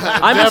 Well, no.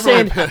 I'm just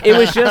saying it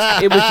was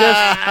just.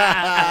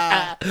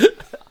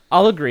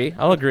 I'll agree.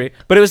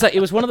 But it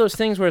was one of those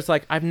things where it's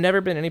like, I've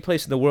never been any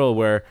place in the world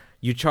where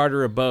you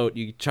charter a boat,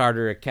 you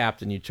charter a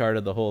captain, you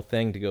charter the whole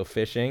thing to go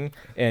fishing,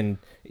 and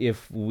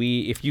if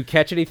you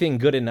catch anything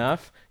good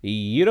enough,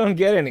 you don't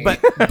get any.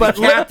 But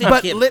let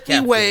me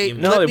weigh.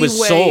 No, let it me was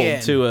weigh sold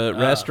in. to a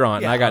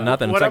restaurant, and I got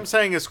nothing. What It's I'm like,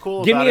 saying is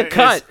cool give about me a it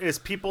cut. is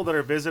people that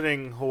are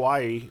visiting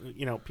Hawaii,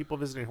 people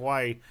visiting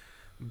Hawaii,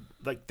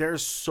 like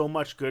there's so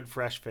much good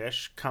fresh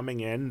fish coming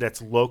in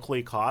that's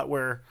locally caught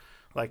where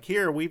like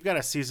here we've got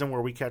a season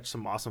where we catch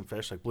some awesome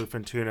fish like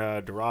bluefin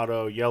tuna,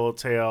 dorado,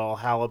 yellowtail,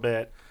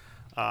 halibut,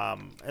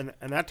 and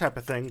that type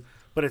of thing.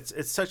 But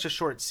it's such a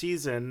short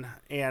season,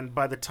 and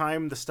by the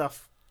time the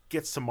stuff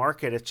gets to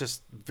market, it's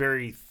just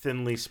very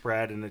thinly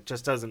spread, and it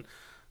just doesn't.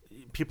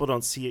 People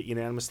don't see it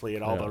unanimously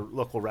at all the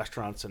local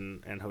restaurants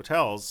and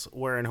hotels.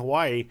 Where in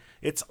Hawaii,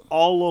 it's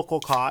all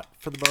local caught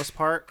for the most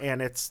part, and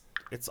it's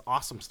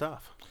awesome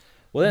stuff.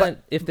 well, then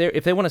if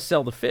they want to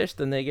sell the fish,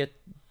 then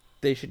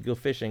they should go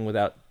fishing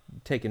without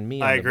taking me.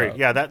 I on the agree. boat.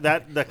 Yeah,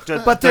 that.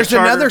 But there's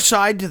charter- another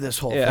side to this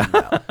whole thing,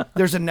 though.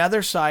 There's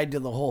another side to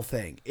the whole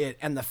thing.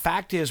 And the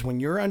fact is, when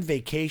you're on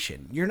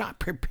vacation, you're not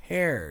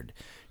prepared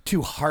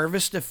to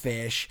harvest a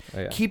fish,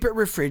 keep it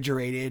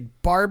refrigerated,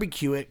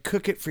 barbecue it,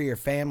 cook it for your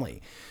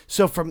family.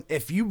 So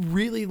if you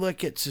really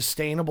look at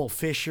sustainable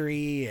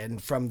fishery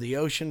and from the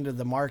ocean to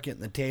the market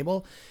and the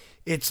table,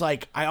 it's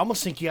like, I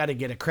almost think you got to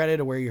get a credit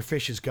of where your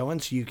fish is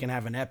going so you can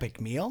have an epic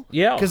meal.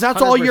 Yeah, Because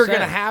that's all you're 100%. going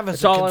to have as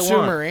That's a all I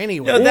consumer want.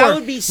 anyway. No, that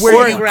would be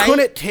where sick, you right?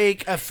 couldn't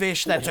take a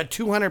fish that's a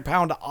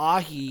 200-pound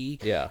ahi,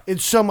 and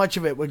so much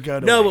of it would go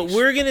to No, waste. but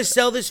we're gonna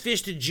sell this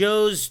fish to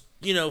Joe's,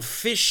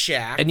 fish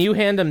shack. And you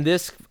hand them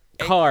this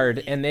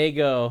card, and they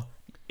go,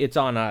 "It's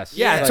on us."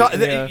 Yeah, Like, it's all, you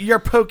know, your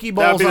Pokeball's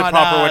That'd be the on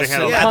proper way to us.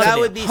 handle it. yeah, that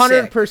would be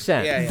 100%.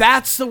 sick. Yeah.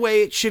 That's the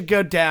way it should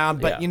go down.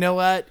 But Yeah. you know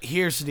what?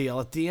 Here's the deal.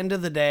 At the end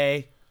of the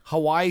day,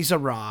 Hawaii's a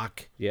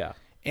rock, yeah.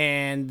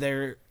 and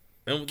they're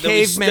And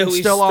cavemen we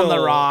still on the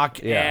stole- rock,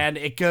 Yeah. and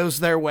it goes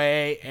their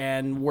way,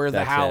 and we're the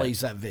That's it. Howleys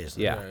that visit.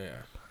 Yeah.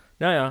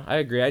 No, I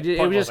agree. It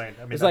Point was just, well made.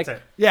 I mean, it's that's like,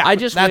 it. Yeah, I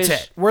just that's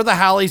wish, it. We're the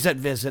Howleys that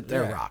visit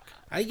their rock.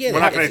 I get We're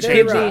it. not going It's to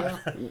change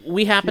rough. that.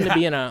 we happen to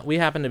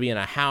be in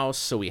a house,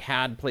 so we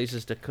had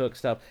places to cook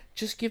stuff.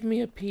 Just give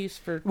me a piece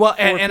for Well,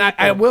 four and I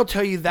people. will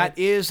tell you that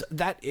is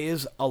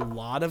a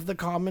lot of the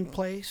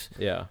commonplace.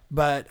 Yeah.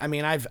 But I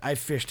mean, I've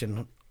fished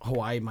in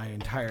Hawaii my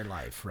entire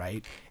life,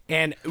 right?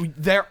 And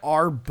there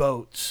are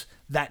boats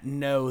that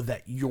know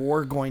that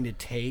you're going to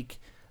take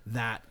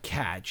that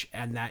catch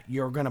and that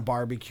you're going to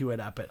barbecue it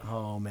up at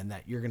home and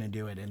that you're going to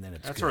do it and then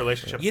it's That's good. a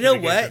relationship. You know what?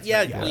 communication's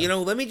Yeah, been- well, you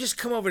know, let me just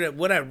come over to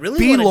what I really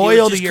Be want to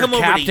loyal do is to just your come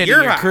over captain to and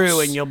your your house. crew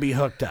and you'll be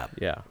hooked up.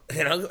 Yeah.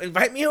 You know,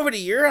 invite me over to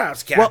your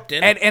house, Well,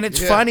 Captain. and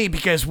it's funny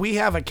because we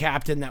have a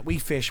captain that we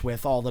fish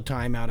with all the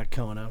time out of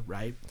Kona,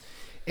 right?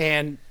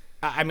 And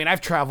I mean, I've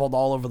traveled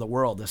all over the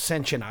world.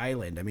 Ascension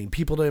Island. I mean,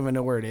 people don't even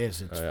know where it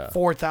is. It's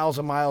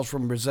 4,000 miles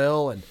from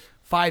Brazil and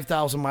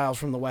 5,000 miles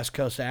from the west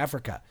coast of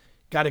Africa.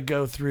 Got to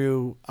go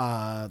through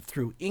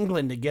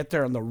England to get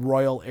there on the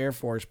Royal Air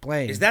Force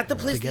plane. is that the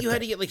place that get you had there.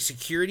 to get like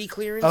security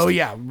clearance? Oh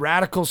yeah,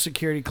 radical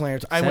security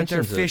clearance. I went there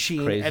Ascension's a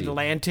fishing crazy-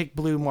 Atlantic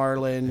blue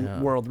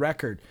marlin world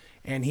record,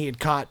 and he had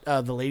caught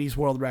the ladies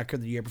world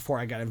record the year before.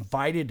 I got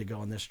invited to go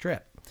on this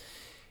trip,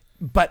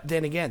 but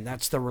then again,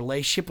 that's the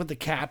relationship with the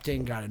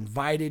captain. Got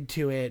invited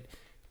to it.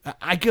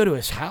 I go to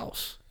his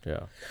house,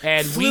 Yeah.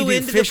 and Flew we do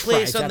into the fish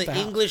place fries on at the the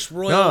house. English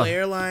Royal No.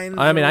 Airlines.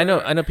 I mean, or I know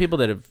whatever. people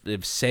that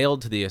have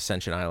sailed to the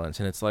Ascension Islands,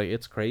 and it's like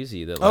it's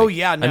crazy that. Oh, like,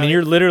 yeah, no, I mean,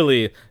 you're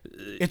literally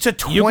It's a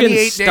you can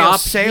 28-day stop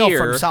sail here.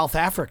 from South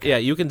Africa. Yeah,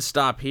 you can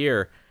stop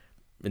here,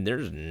 and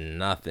there's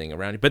nothing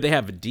around you. But they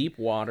have deep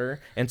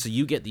water, and so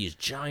you get these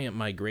giant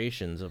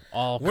migrations of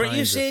all Weren't kinds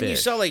you of saying you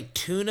fish. saw like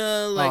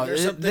tuna, like or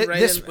something?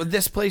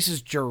 This place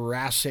is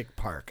Jurassic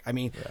Park. I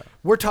mean,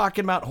 we're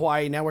talking about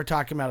Hawaii now. We're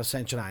talking about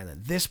Ascension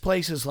Island. This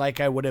place is like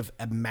I would have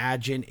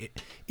imagined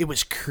it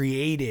was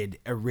created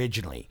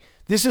originally.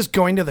 This is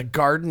going to the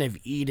Garden of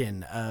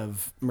Eden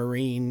of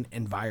marine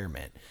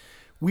environment.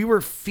 We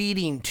were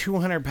feeding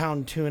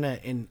 200-pound tuna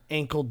in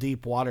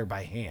ankle-deep water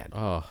by hand.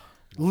 Oh,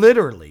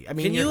 Literally. I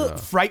mean, Can you're you-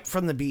 right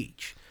from the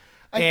beach.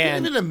 I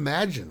can't even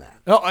imagine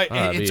that.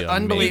 It's be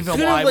unbelievable.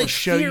 could I have will like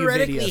show you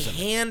theoretically videos of it.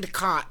 hand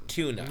caught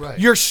tuna. Right.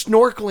 You're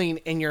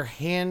snorkeling and you're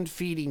hand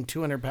feeding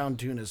 200-pound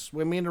tuna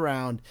swimming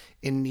around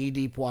in knee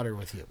deep water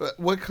with you.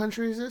 What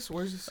country is this?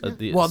 Where's this? again?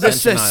 the Well, this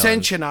is Islands.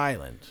 Ascension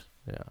Island.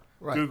 Yeah.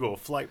 Right. Google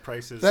flight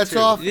prices. That's too.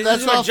 off. This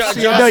That's is what off. John-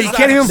 Seattle. No, you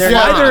can't even They're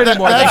fly not. there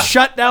anymore. They That's-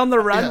 shut down the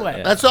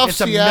runway. That's off it's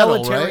Seattle, a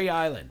military right?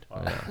 island.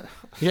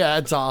 Yeah,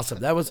 it's awesome.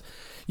 That was,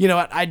 you know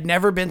what? I'd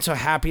never been so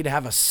happy to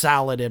have a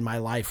salad in my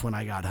life when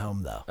I got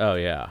home, though. Oh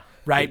yeah.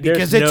 Right, There's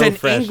because it's no an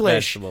fresh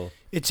English. vegetable.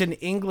 It's an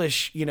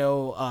English,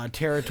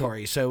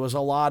 territory. So it was a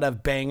lot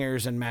of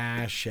bangers and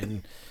mash,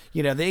 and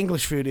the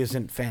English food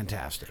isn't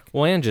fantastic.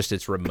 Well, and just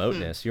its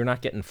remoteness. You're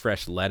not getting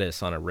fresh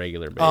lettuce on a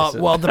regular basis.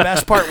 Well, the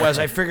best part was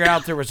I figured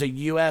out there was a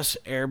U.S.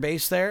 air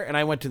base there, and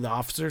I went to the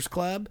officers'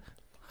 club.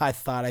 I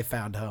thought I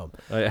found home.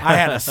 Oh, yeah. I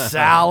had a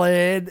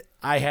salad.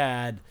 I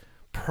had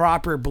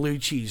proper blue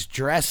cheese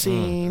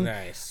dressing.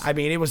 Nice. I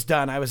mean, it was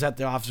done. I was at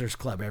the officers'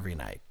 club every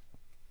night.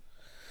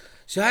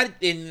 So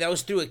and that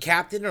was through a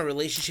captain or a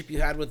relationship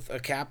you had with a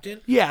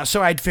captain? Yeah,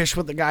 so I'd fished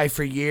with the guy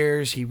for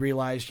years. He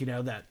realized,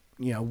 that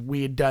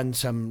we had done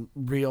some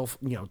real,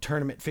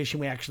 tournament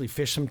fishing. We actually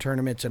fished some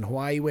tournaments in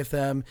Hawaii with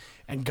him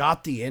and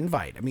got the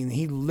invite. I mean,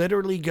 he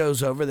literally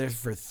goes over there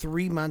for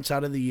 3 months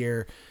out of the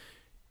year,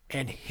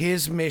 and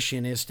his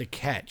mission is to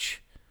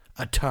catch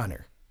a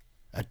tonner,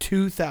 a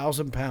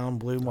 2,000-pound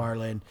blue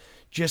marlin.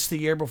 Just the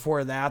year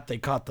before that, they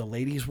caught the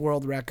ladies'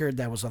 world record.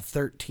 That was a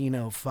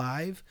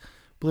 1305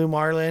 blue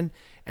marlin.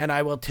 And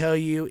I will tell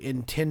you,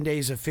 in 10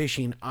 days of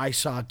fishing, I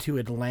saw 2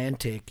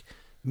 Atlantic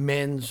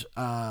men's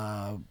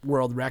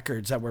world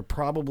records that were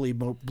probably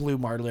blue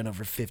marlin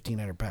over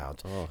 1,500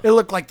 pounds. It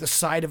looked like the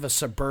side of a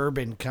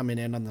Suburban coming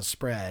in on the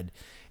spread,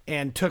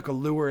 and took a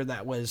lure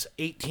that was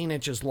 18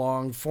 inches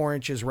long, 4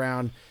 inches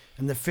round,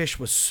 and the fish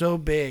was so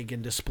big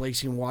and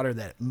displacing water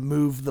that it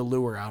moved the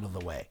lure out of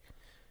the way.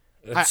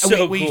 That's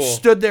so we cool.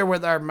 stood there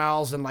with our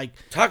mouths and like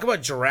Talk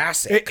about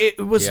Jurassic. it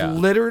was Yeah.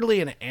 literally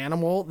an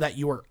animal that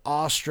you were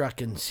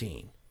awestruck in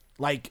seeing.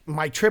 Like,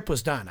 my trip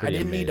was done. I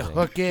didn't need to amazing.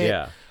 hook it.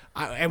 Yeah.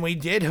 And we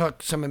did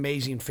hook some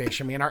amazing fish.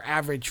 I mean, our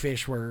average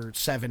fish were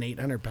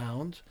 700-800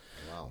 pounds.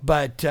 Wow.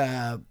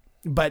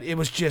 But it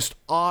was just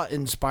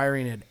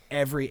awe-inspiring in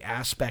every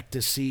aspect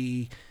to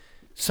see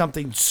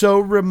something so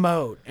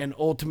remote and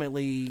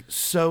ultimately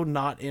so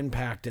not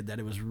impacted that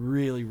it was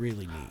really,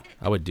 really neat.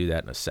 I would do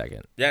that in a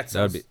second. That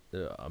would be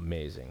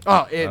amazing.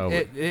 Oh, I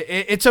would-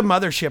 it's a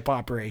mothership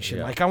operation.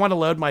 Yeah. Like, I want to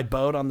load my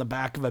boat on the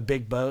back of a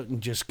big boat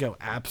and just go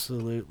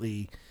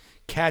absolutely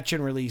catch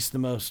and release the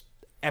most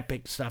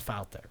epic stuff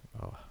out there.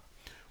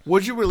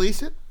 Would you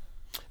release it?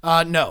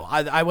 No,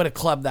 I would have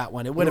clubbed that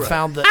one. It would have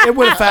found the. It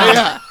would have found.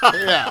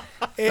 Yeah.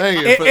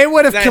 Thank you. It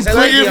would have Nice, I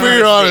like Thank you completely. for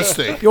your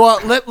honesty. Well,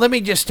 let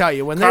me just tell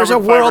you, when there's a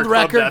Carbon fiber world clubbed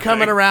record that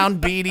coming thing.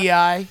 around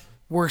BDI,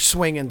 we're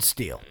swinging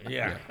steel.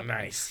 Yeah,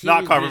 nice.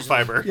 Not carbon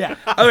fiber. Yeah.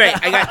 All right,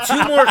 I got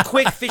 2 more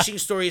quick fishing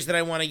stories that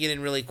I want to get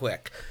in really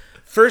quick.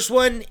 First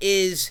one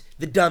is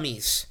the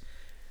dummies.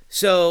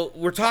 So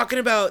we're talking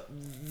about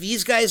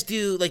these guys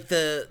do like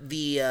the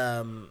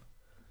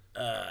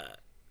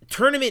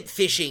tournament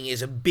fishing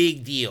is a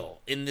big deal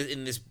in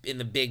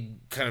the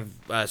big kind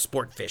of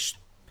sport fish,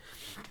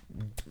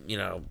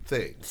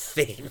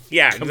 thing.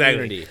 Yeah,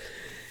 Community.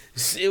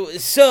 Exactly.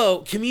 So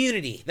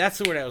community. That's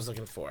the word I was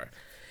looking for.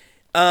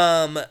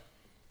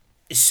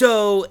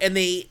 So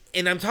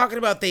and I'm talking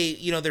about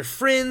they're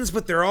friends,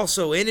 but they're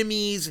also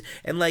enemies.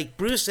 And like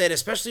Bruce said,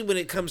 especially when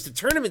it comes to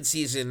tournament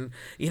season,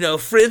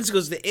 friends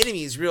goes to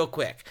enemies real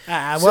quick.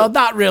 Well,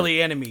 not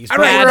really enemies.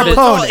 But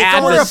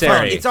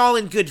Adversary. It's all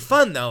in good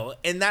fun though,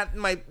 and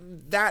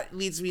that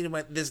leads me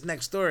to this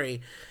next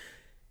story.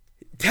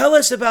 Tell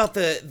us about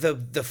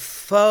the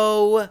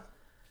faux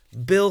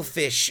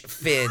billfish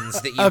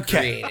fins that you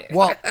created.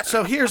 Well,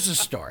 so here's the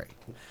story.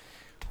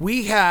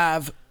 We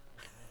have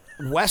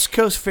West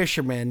Coast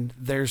fishermen.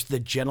 There's the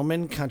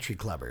Gentlemen Country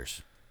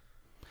Clubbers,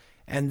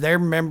 and they're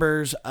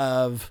members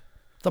of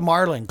the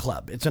Marlin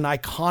Club. It's an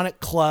iconic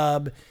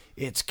club.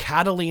 It's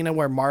Catalina,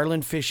 where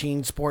marlin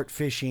fishing, sport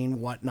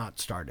fishing, whatnot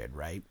started,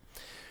 right?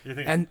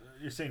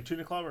 You're saying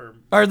Tuna Club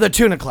or the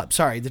Tuna Club?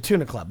 Sorry, the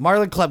Tuna Club.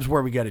 Marlin Club's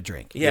where we go to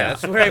drink. Yeah,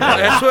 that's where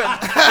that's what.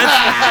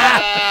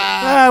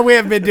 We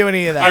haven't been doing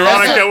any of that.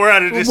 Ironic that we're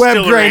at a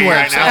distillery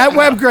right now. At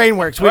Web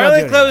Grainworks.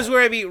 Marlin Club is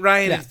where I meet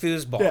Ryan at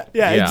foosball.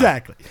 Yeah,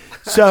 exactly.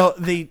 So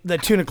the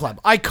Tuna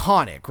Club,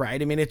 iconic,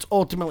 right? I mean, it's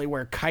ultimately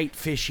where kite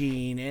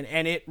fishing,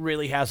 and it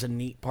really has a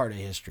neat part of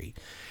history.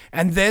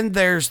 And then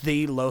there's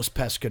the Los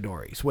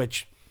Pescadores,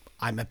 which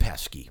I'm a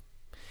pesky.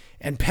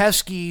 And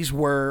peskies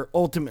were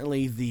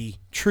ultimately the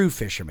true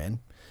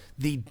fishermen,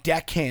 the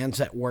deckhands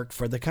that worked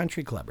for the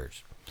country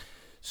clubbers.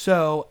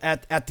 So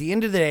at the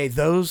end of the day,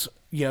 those,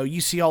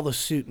 you see all the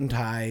suit and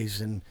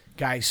ties and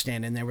guys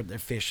standing there with their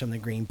fish on the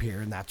green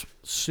pier, and that's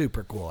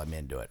super cool. I'm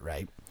into it,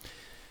 right?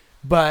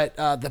 But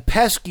the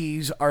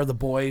peskies are the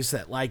boys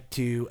that like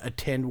to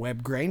attend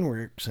Web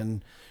Grainworks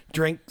and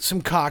drink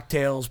some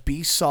cocktails,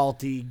 be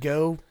salty,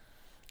 go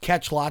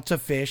catch lots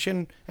of fish,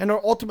 and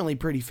are ultimately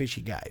pretty fishy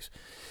guys.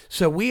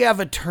 So we have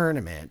a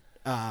tournament.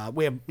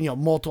 We have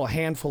multiple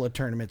handful of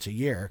tournaments a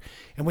year,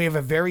 and we have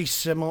a very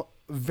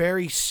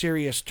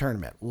serious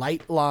tournament: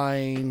 Light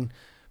Line,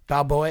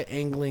 Balboa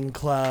Angling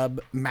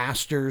Club,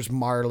 Masters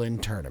Marlin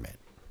Tournament.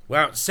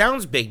 Wow,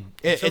 sounds big.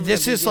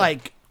 This is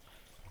like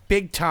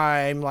big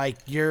time. Like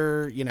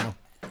you're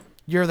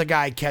the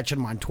guy catching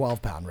them on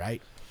 12-pound,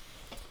 right?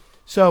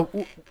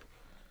 So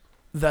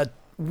the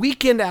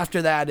weekend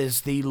after that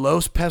is the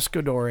Los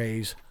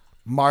Pescadores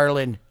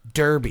Marlin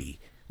Derby.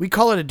 We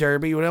call it a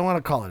derby. We don't want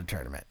to call it a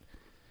tournament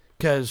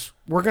because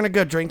we're going to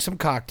go drink some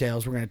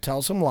cocktails. We're going to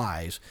tell some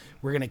lies.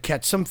 We're going to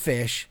catch some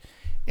fish,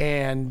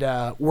 and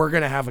we're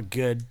going to have a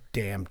good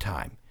damn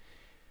time.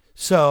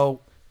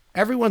 So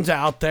everyone's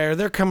out there.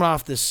 They're coming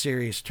off this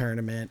serious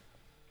tournament,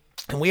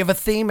 and we have a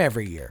theme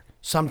every year.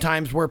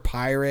 Sometimes we're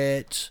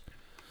pirates.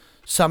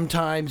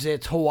 Sometimes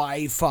it's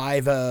Hawaii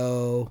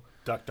Five-0.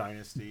 Duck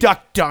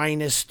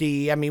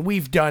Dynasty. I mean,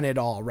 we've done it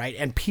all, right?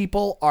 And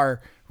people are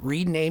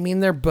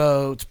renaming their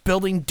boats,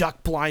 building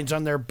duck blinds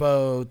on their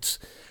boats.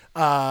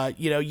 You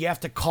have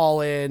to call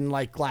in,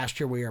 like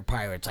last year we were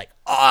pirates, like,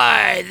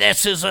 "Oi,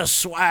 this is a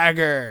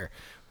swagger.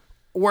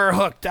 We're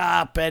hooked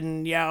up,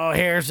 and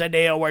here's the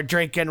deal. We're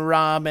drinking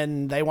rum,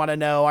 and they want to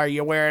know, are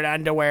you wearing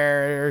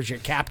underwear? Or is your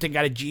captain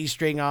got a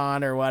G-string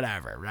on, or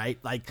whatever?" Right?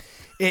 Like,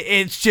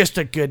 it's just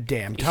a good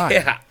damn time.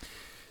 Yeah.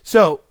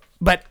 So,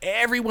 but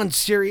everyone's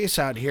serious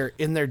out here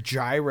in their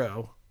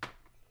gyro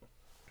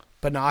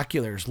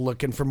binoculars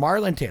looking for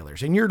marlin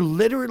tailors, and you're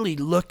literally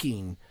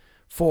looking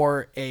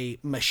for a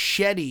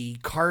machete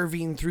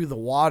carving through the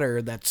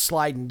water that's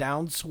sliding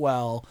down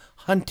swell,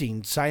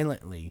 hunting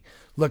silently,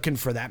 looking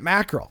for that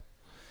mackerel.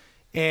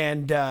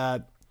 And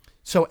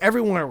so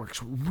everyone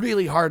works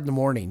really hard in the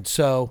morning.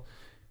 So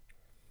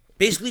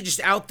basically just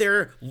out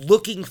there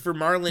looking for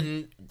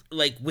marlin,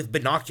 like with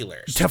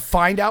binoculars, to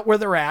find out where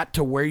they're at,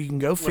 to where you can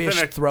go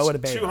fish, throw it a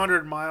bait.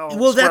 200-mile.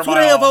 Well, that's what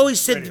I have always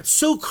said. It's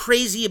so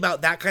crazy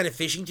about that kind of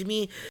fishing to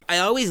me. I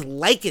always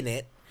liken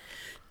it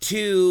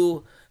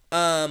to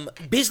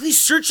basically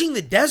searching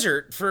the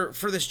desert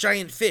for this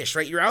giant fish.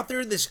 Right, you're out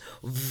there in this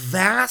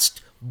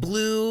vast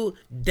blue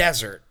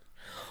desert,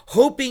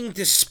 hoping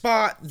to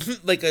spot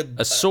like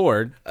a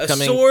sword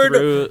coming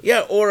through,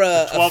 or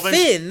a 12-inch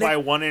fin by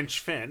 1-inch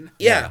fin,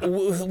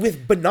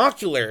 with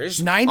binoculars.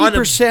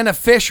 90% of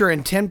fish are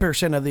in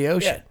 10% of the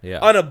ocean.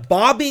 On a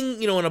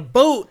bobbing, on a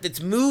boat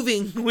that's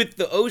moving with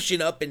the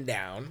ocean up and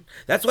down.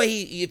 That's why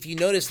if you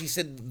notice, he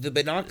said the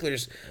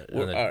binoculars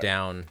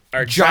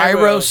are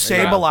gyro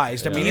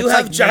stabilized. I mean, you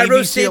have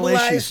gyro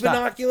stabilized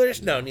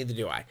binoculars? No, neither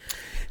do I.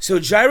 So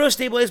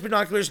gyro-stabilized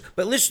binoculars,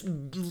 but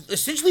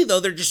essentially, though,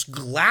 they're just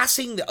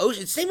glassing the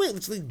ocean. It's the same way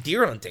it's like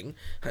deer hunting.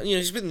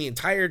 You spend the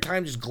entire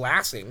time just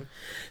glassing.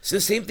 It's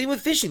the same thing with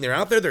fishing. They're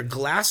out there, they're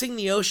glassing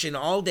the ocean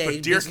all day.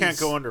 But deer can't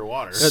go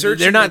underwater.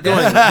 They're not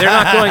going.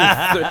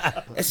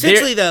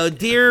 Essentially, though,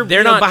 deer.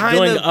 They're not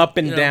going up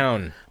and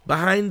down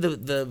behind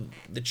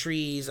the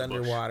trees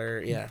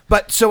underwater. Yeah.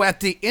 But so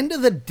at the end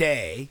of the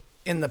day,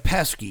 in the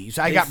Peskies,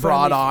 I got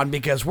brought on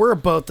because we're a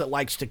boat that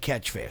likes to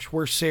catch fish.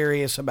 We're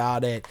serious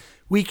about it.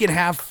 We can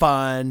have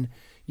fun,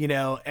 you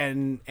know,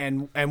 and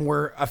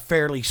we're a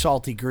fairly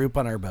salty group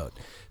on our boat.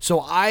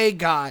 So I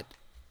got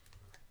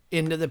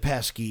into the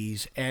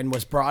Peskies and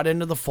was brought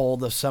into the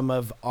fold of some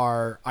of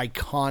our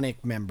iconic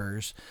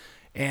members,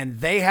 and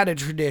they had a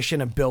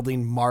tradition of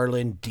building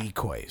marlin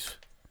decoys.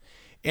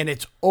 And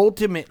it's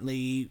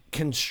ultimately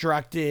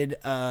constructed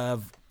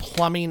of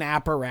plumbing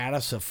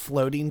apparatus of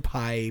floating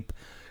pipe,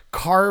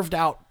 carved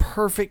out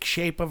perfect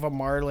shape of a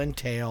marlin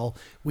tail.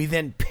 We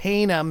then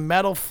paint them,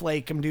 metal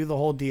flake them, do the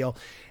whole deal.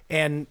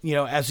 And, you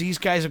know, as these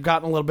guys have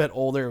gotten a little bit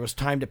older, it was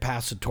time to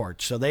pass the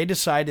torch. So they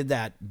decided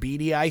that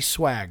BDI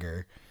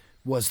Swagger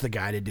was the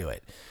guy to do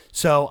it.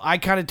 So I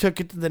kind of took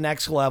it to the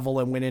next level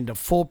and went into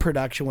full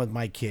production with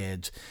my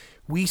kids.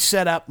 We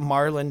set up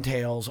marlin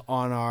tails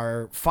on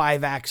our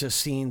 5-axis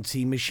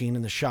CNC machine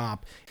in the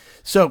shop.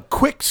 So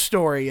quick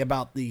story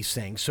about these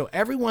things. So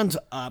everyone's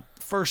up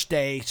first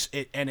day,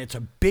 and it's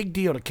a big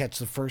deal to catch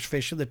the first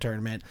fish of the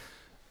tournament.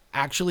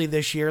 Actually,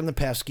 this year in the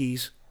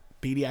Peskies,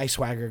 BDI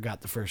Swagger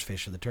got the first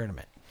fish of the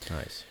tournament.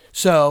 Nice.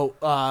 So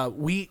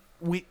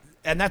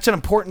and that's an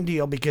important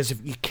deal because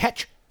if you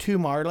catch 2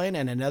 marlin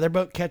and another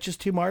boat catches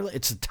 2 marlin,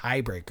 it's a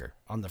tiebreaker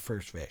on the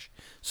first fish.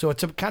 So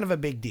it's a kind of a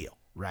big deal,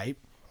 right?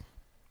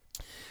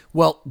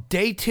 Well,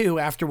 day 2,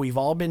 after we've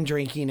all been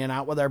drinking and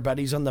out with our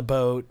buddies on the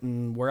boat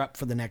and we're up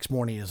for the next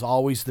morning, is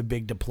always the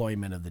big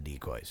deployment of the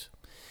decoys.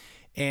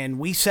 And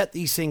we set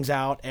these things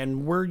out,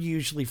 and we're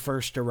usually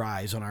first to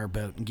rise on our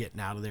boat and getting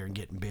out of there and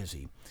getting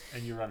busy.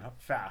 And you run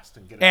fast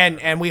and get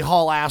and we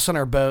haul ass on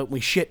our boat.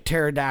 We shit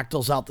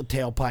pterodactyls out the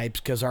tailpipes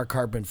because our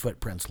carbon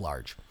footprint's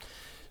large.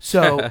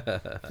 So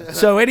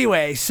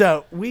anyway,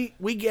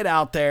 we get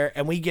out there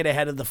and we get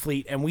ahead of the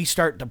fleet and we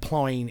start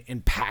deploying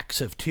in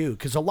packs of 2.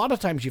 Because a lot of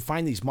times you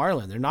find these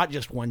marlin, they're not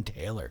just one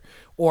tailer.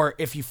 Or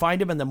if you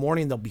find them in the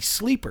morning, they'll be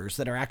sleepers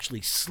that are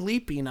actually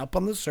sleeping up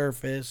on the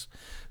surface.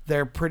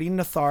 They're pretty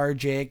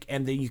lethargic,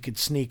 and then you could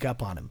sneak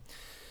up on them.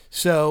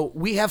 So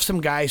we have some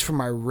guys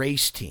from our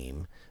race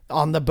team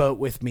on the boat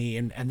with me,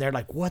 and they're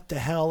like, what the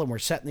hell? And we're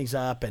setting these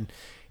up, and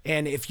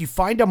if you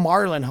find a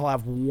marlin, he'll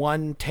have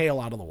one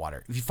tail out of the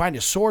water. If you find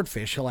a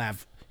swordfish, he'll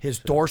have his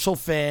dorsal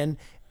fin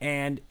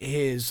and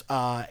his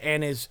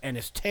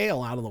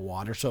tail out of the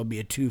water, so it'll be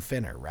a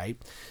 2-finner, right?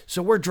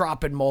 So we're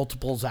dropping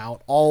multiples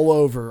out all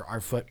over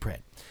our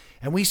footprint.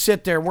 And we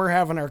sit there, we're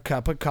having our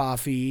cup of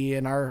coffee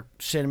and our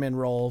cinnamon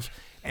rolls,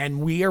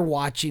 and we are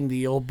watching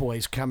the old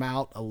boys come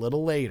out a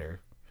little later.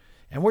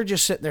 And we're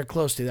just sitting there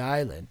close to the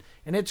island,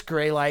 and it's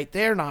gray light.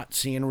 They're not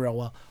seeing real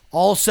well.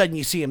 All of a sudden,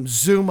 you see them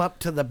zoom up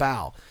to the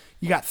bow.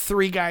 You got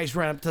 3 guys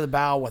run up to the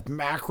bow with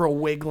mackerel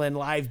wiggling,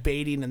 live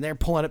baiting, and they're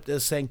pulling up to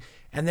this thing,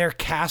 and they're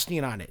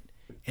casting on it.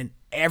 And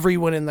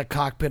everyone in the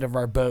cockpit of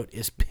our boat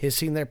is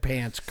pissing their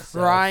pants,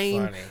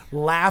 crying,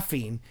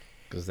 laughing.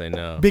 Because they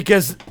know.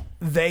 Because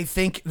they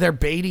think they're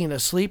baiting a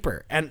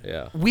sleeper.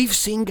 And we've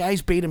seen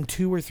guys bait them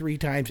 2 or 3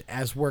 times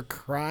as we're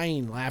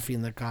crying, laughing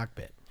in the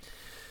cockpit.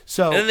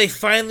 So, and then they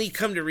finally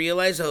come to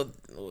realize, oh,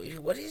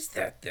 what is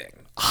that thing?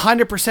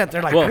 100%.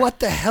 They're like, what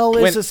the hell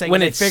is this thing?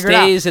 When it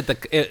stays at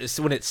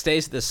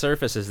the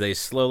surface as they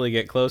slowly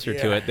get closer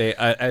to it,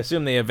 I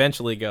assume they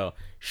eventually go,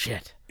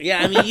 shit. Yeah,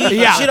 I mean,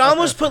 you should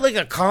almost put like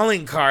a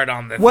calling card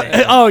on the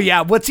thing. Oh,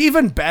 yeah. What's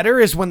even better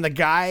is when the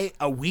guy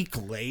a week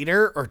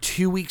later or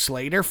 2 weeks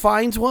later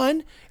finds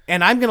one,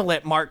 and I'm going to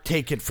let Marc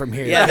take it from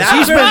here. Yeah,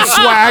 he's been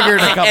swaggered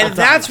a couple times. And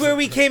that's where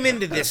we came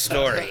into this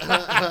story.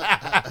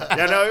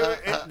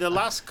 The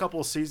last couple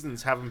of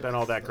seasons haven't been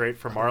all that great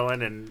for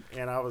marlin,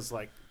 and I was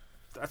like,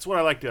 that's what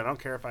I like doing. I don't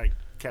care if I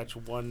catch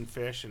 1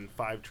 fish in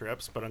 5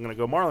 trips, but I'm going to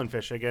go marlin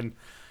fishing. And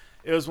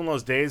it was one of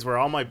those days where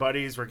all my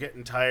buddies were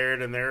getting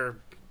tired, and they're,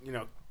 you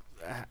know,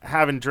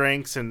 having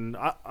drinks, and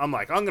I'm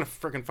like, I'm gonna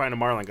freaking find a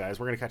marlin,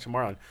 guys. We're gonna catch a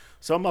marlin.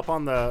 So I'm up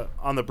on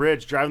the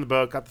bridge driving the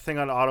boat, got the thing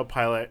on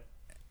autopilot,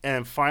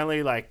 and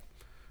finally, like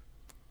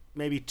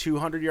maybe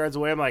 200 yards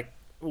away, I'm like,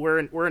 we're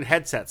in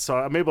headsets, so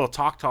I'm able to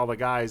talk to all the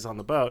guys on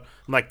the boat.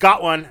 I'm like,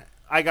 got one.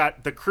 I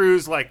got the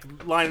crews like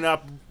lining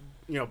up,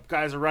 you know,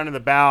 guys are running the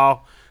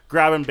bow,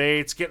 grabbing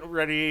baits, getting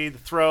ready to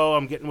throw.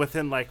 I'm getting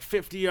within like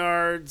 50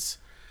 yards,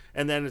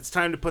 and then it's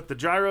time to put the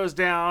gyros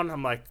down.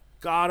 I'm like,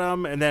 got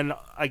him, and then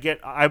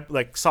I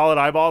like solid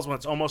eyeballs when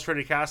it's almost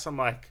ready to cast. I'm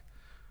like,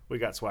 we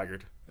got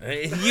swaggered. You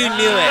knew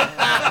it.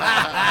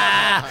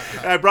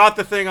 I brought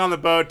the thing on the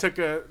boat, took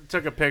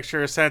a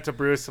picture, sent it to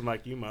Bruce. I'm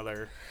like, you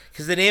mother.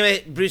 Because the name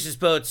of Bruce's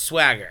boat's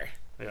Swagger.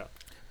 Yeah.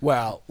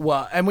 Well,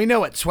 and we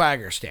know what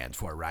swagger stands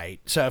for, right?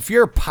 So if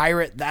you're a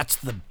pirate, that's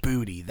the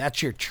booty.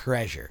 That's your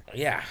treasure.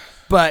 Yeah.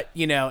 But,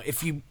 you know,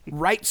 if you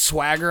write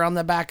swagger on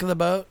the back of the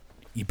boat,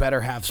 you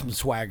better have some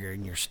swagger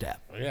in your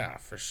step. Yeah,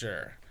 for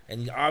sure.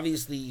 And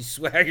obviously, you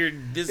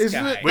swaggered this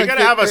guy. We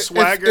gotta have a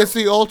swagger. It's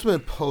the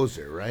ultimate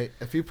poser, right?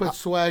 If you put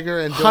swagger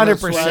and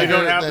 100%, you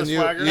don't have the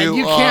swagger, and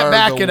you can't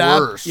back it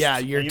up. Worst. Yeah,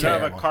 you're you terrible.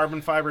 don't have a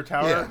carbon fiber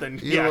tower. Then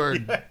you are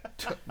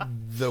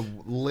the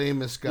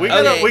lamest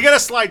guy. We gotta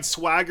slide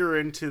swagger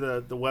into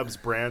the Webb's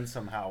brand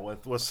somehow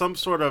with some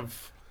sort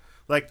of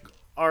like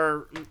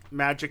our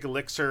magic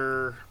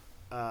elixir,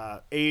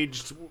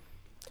 aged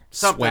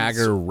something.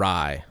 Swagger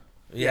rye.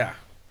 Yeah.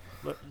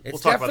 We'll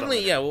It's talk about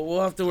definitely, that later.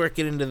 we'll have to work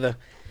it into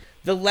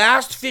the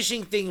last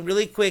fishing thing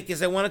really quick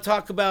is I want to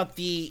talk about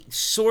the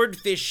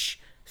swordfish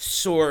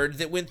sword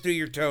that went through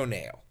your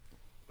toenail.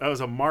 That was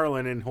a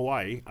marlin in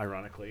Hawaii,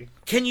 ironically.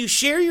 Can you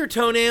share your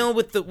toenail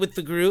with the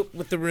group,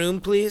 with the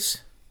room,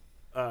 please?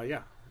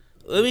 Yeah.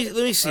 Let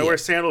me see. I wear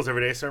sandals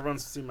every day, so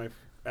everyone's seen my.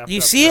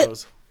 You see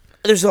toes.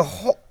 it? There's a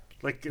hole,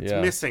 Like it's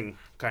Yeah. missing,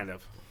 kind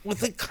of.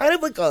 with a kind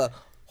of like a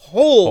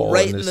hole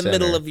right in in the the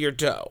middle center. of your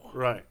toe.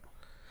 Right.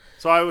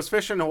 So I was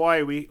fishing in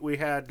Hawaii. We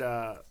had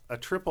a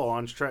triple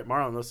on striped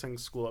marlin. Those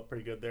things school up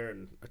pretty good there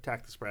and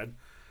attack the spread.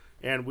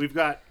 And we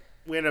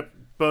end up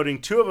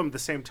boating two of them at the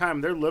same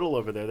time. They're little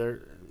over there.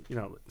 They're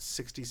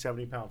 60,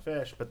 70 pound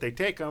fish, but they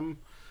take them.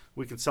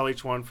 We can sell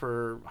each one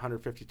for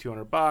 $150,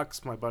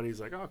 $200. My buddy's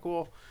like, oh,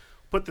 cool.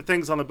 Put the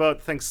things on the boat.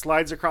 The thing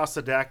slides across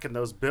the deck, and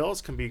those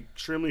bills can be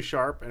extremely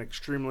sharp and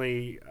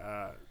extremely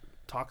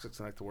toxic.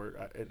 I like the word.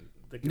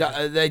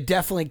 They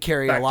definitely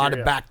carry a lot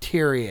of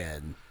Bacteria.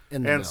 bacteria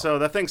in the And milk. so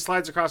that thing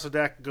slides across the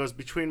deck, goes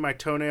between my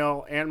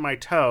toenail and my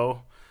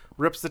toe,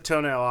 rips the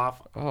toenail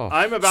off. Oh.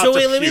 I'm about So to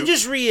wait, let me puke.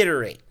 just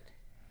reiterate.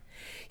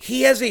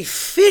 He has a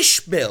fish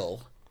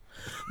bill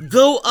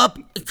go up.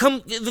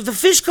 The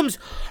fish comes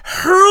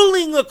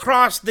hurling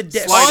across the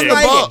deck.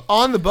 Sliding.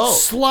 On the boat.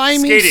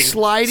 slimy Skating.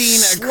 sliding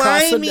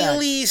across the deck.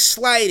 Slimily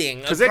sliding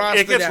across Because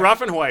it the gets deck.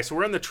 rough in Hawaii, so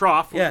we're in the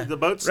trough. Yeah, The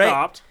boat right.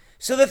 stopped.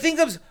 So the thing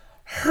comes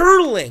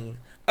hurling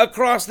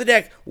across the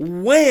deck.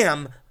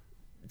 Wham!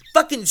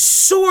 Fucking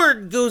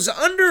sword goes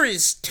under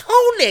his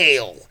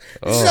toenail.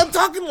 I'm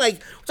talking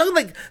like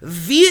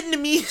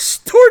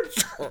Vietnamese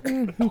torture.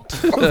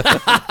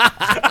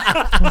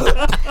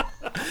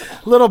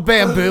 Little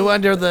bamboo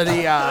under the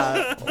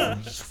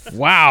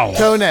Wow.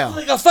 toenail.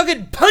 Like a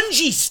fucking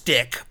punji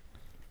stick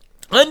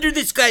under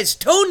this guy's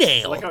I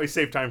toenail. like how he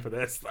saved time for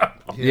this.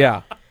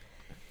 Yeah.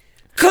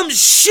 Comes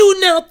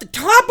shooting out the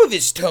top of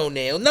his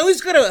toenail. Now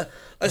he's got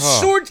a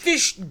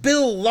swordfish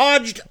bill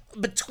lodged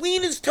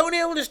between his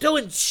toenail and his toe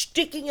and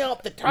sticking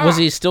out the top. Was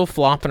he still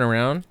flopping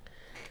around?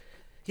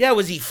 Yeah,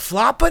 was he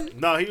flopping?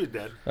 No, he was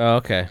dead. Oh,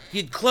 okay.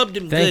 You'd clubbed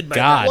him Thank good by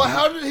God. now. Well,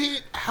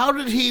 how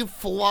did he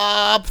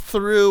flop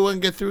through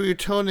and get through your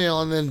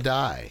toenail and then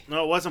die?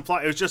 No, it wasn't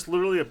fly. It was just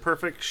literally a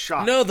perfect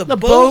shot. No, The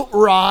boat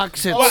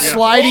rocks. It's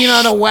sliding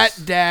on a wet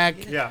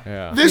deck. Yeah.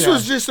 Yeah. This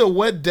was just a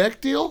wet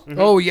deck deal?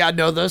 Oh yeah,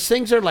 no, those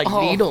things are like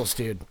needles,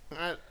 dude.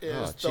 That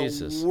is the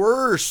Jesus.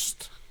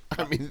 worst.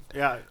 I mean,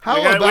 Yeah. How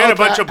we had about a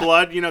bunch that? of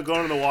blood,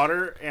 going in the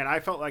water, and I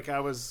felt like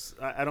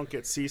I don't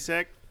get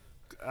seasick.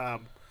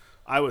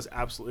 I was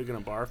absolutely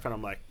going to barf, and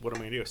I'm like, what am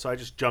I going to do? So I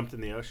just jumped in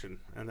the ocean,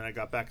 and then I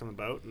got back in the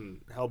boat and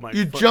held my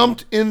you foot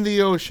jumped in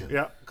the ocean.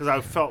 Yeah, because I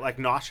felt like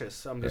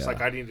nauseous. I'm just Yeah.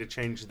 like, I need to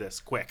change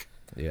this quick.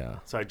 Yeah.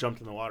 So I jumped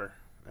in the water,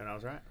 and I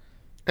was right.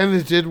 And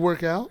it did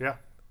work out? Yeah.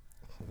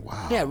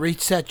 Yeah,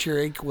 reset your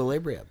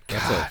equilibrium.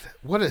 God,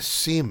 what a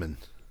seaman.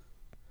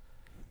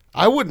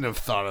 I wouldn't have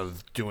thought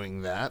of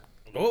doing that.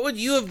 What would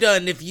you have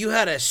done if you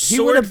had a He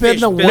would have been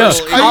swordfish the bill?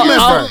 worst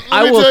in-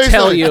 I will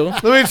tell you.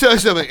 Let me tell you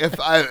something.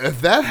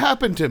 If that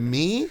happened to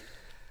me,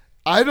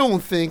 I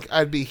don't think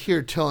I'd be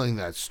here telling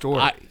that story.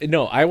 I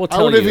will I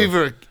tell would have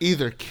you.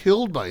 either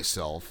killed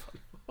myself.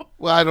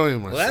 Well, I don't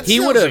even want Well, to that say. He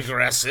sounds would've-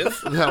 aggressive.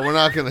 No, we're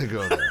not going to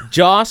go there.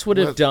 Joss would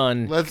have Let's-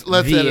 done let's the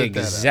edit that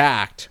out.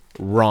 exact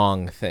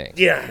wrong thing.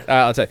 Yeah.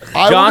 I'll tell you.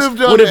 I Joss would've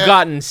done would have that.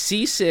 gotten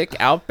seasick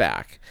out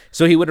back.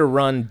 So he would have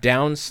run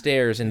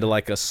downstairs into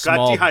like a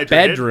small dehydrated.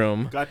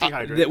 bedroom. Got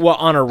dehydrated.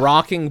 On a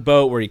rocking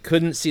boat where he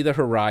couldn't see the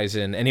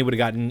horizon, and he would have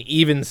gotten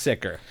even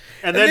sicker.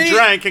 And then then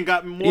drank and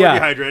got more Yeah.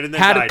 dehydrated and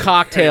then Had died.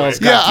 cocktails,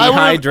 Anyway. got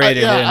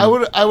dehydrated. I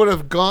and- would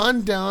have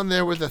gone down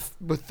there with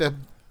the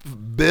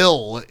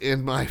bill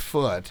in my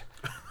foot,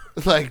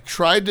 like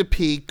tried to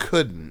pee,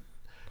 couldn't,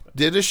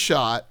 did a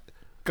shot,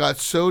 got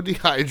so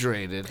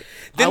dehydrated.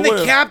 Then I the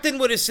would've- captain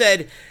would have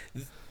said,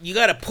 you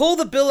got to pull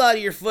the bill out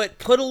of your foot,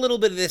 put a little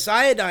bit of this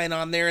iodine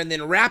on there, and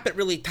then wrap it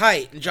really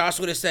tight. And Josh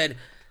would have said,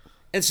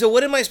 and so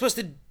what am I supposed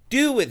to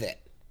do with it?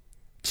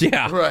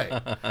 Yeah. Right.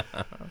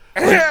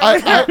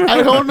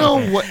 I don't know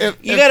what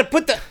You got to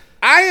put the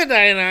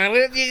iodine on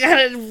it. You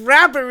got to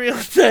wrap it real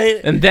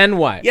tight. And then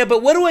what? Yeah,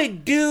 but what do I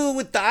do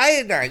with the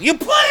iodine? You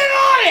put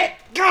it on it!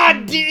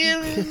 God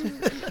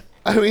damn.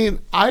 I mean,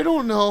 I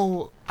don't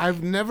know.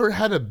 I've never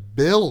had a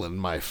bill in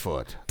my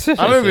foot. I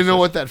don't even know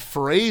what that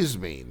phrase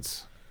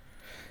means.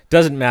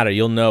 Doesn't matter.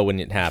 You'll know when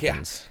it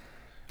happens.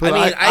 But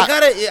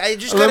I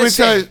just gotta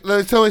say, let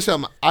me tell you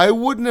something. I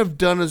wouldn't have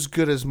done as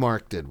good as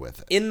Mark did with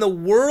it. in the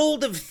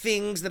world of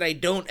things that I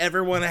don't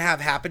ever want to have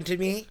happen to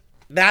me,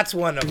 that's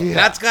one of them. Yeah.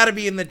 That's got to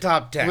be in the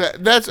top 10.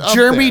 That's up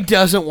Jeremy there.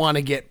 doesn't want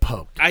to get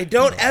poked. I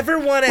don't ever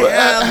want to Well,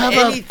 have how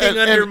about anything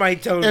under my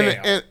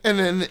toenail.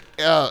 and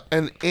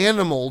an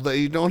animal that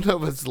you don't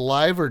know if it's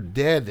live or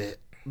dead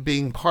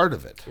being part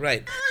of it.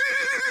 Right.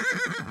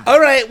 All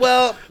right.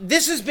 Well,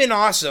 this has been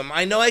awesome.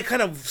 I know I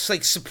kind of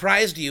like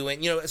surprised you,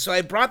 and so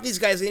I brought these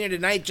guys in here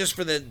tonight just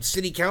for the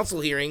city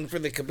council hearing for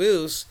the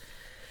caboose,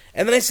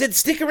 And then I said,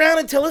 stick around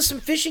and tell us some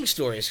fishing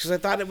stories, because I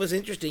thought it was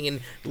interesting.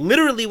 And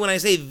literally, when I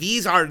say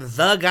these are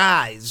the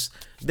guys,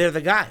 they're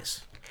the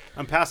guys.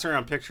 I'm passing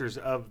around pictures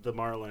of the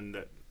marlin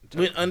that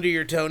went under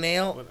your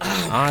toenail.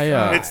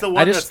 It's the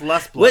one that's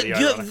less bloody.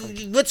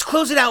 Let's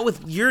close it out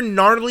with your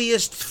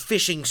gnarliest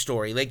fishing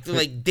story,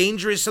 like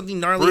dangerous, something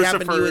gnarly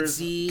happened to you at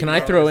sea. Can I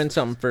throw in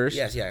something first?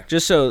 Yes, yeah.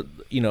 Just so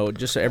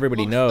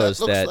everybody knows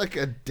that that looks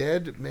like a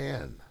dead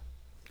man.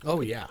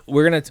 Oh yeah,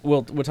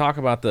 we'll talk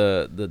about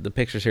the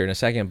pictures here in a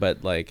second, but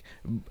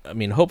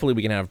hopefully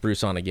we can have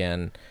Bruce on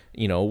again.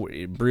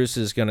 Bruce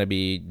is going to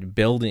be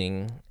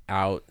building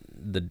out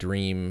the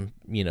dream,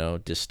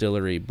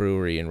 distillery,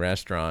 brewery, and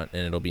restaurant,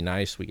 and it'll be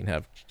nice. We can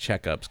have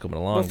checkups coming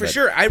along. Well, for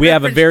sure, we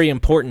have a very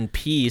important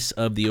piece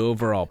of the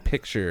overall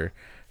picture.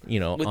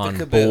 On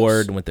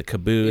board with the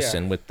caboose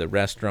and with the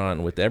restaurant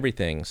and with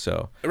everything.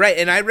 So right,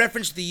 and I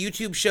referenced the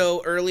YouTube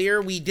show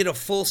earlier. We did a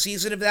full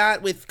season of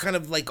that with kind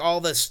of like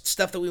all the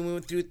stuff that we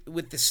went through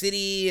with the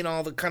city and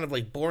all the kind of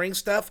like boring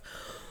stuff.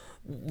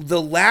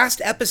 The last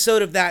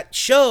episode of that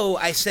show,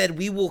 I said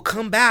we will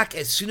come back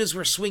as soon as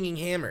we're swinging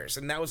hammers,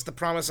 and that was the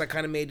promise I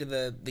kind of made to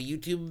the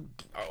YouTube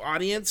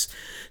audience.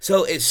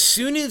 So as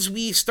soon as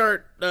we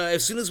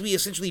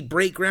essentially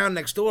break ground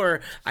next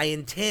door, I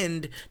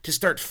intend to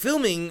start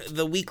filming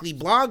the weekly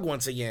blog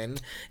once again.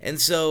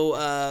 And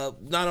so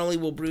not only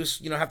will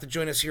Bruce, have to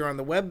join us here on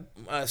the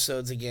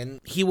Webbisodes again,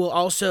 he will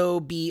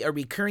also be a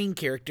recurring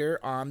character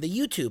on the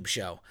YouTube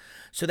show.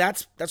 So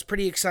that's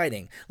pretty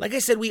exciting. Like I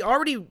said, we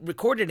already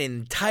recorded an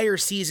entire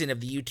season of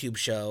the YouTube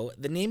show.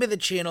 The name of the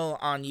channel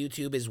on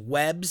YouTube is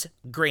Webb's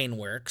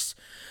Grainworks.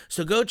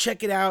 So go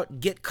check it out,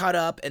 get caught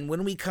up, and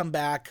when we come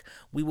back,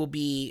 we will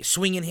be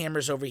swinging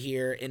hammers over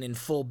here and in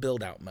full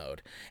build-out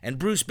mode. And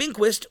Bruce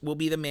Binquist will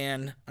be the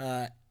man,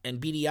 and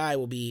BDI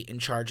will be in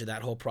charge of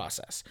that whole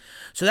process.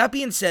 So that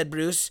being said,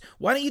 Bruce,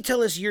 why don't you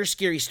tell us your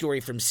scary story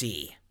from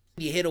sea?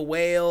 You hit a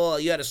whale,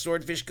 you had a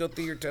swordfish go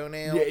through your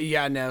toenail.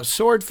 Yeah, no.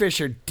 Swordfish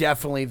are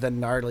definitely the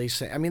gnarly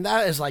thing. I mean,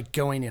 that is like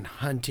going and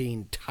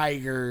hunting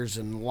tigers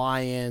and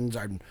lions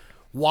or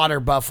water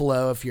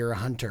buffalo if you're a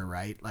hunter,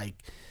 right? Like,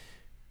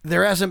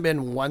 there hasn't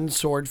been one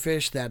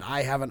swordfish that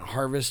I haven't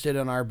harvested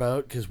on our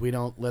boat, because we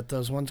don't let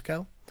those ones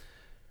go,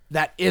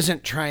 that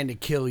isn't trying to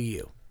kill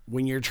you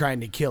when you're trying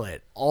to kill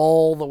it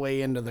all the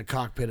way into the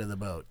cockpit of the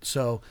boat.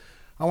 So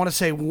I want to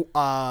say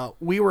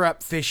we were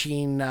up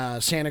fishing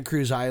Santa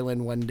Cruz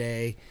Island one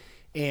day,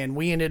 and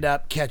we ended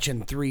up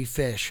catching three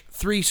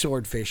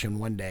swordfish in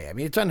one day. I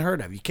mean, it's unheard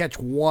of. You catch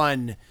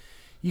one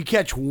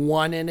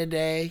in a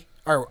day,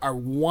 or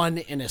one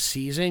in a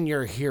season,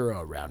 you're a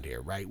hero around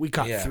here, right? We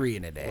caught 3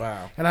 in a day.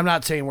 Wow. And I'm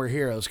not saying we're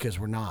heroes, because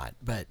we're not,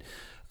 but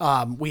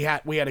we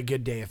had a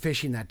good day of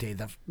fishing that day.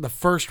 The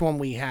first one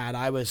we had,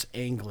 I was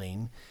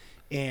angling,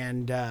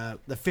 and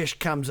the fish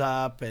comes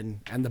up,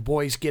 and the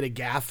boys get a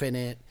gaff in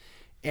it.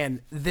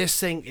 And this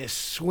thing is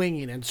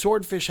swinging, and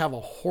swordfish have a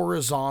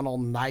horizontal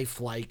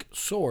knife-like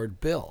sword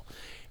bill.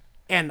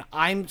 And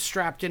I'm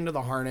strapped into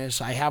the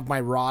harness. I have my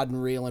rod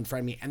and reel in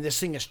front of me, and this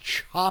thing is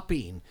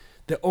chopping.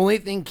 The only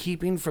thing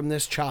keeping from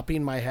this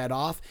chopping my head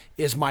off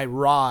is my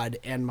rod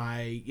and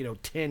my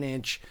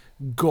 10-inch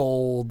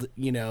gold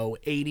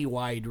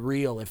 80-wide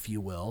reel, if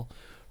you will,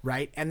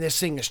 right? And this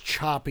thing is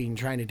chopping,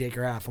 trying to take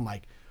her off. I'm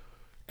like,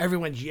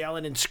 everyone's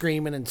yelling and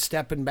screaming and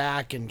stepping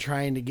back and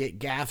trying to get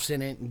gaffs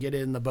in it and get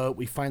it in the boat.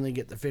 We finally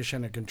get the fish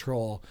under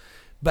control.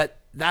 But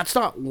that's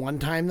not one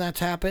time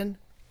that's happened.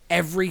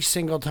 Every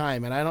single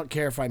time. And I don't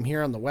care if I'm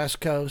here on the West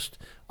Coast,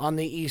 on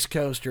the East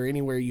Coast, or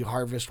anywhere you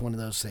harvest one of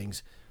those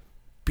things.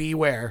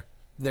 Beware,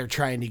 they're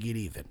trying to get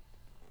even.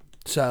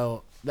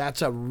 So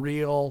that's a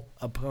real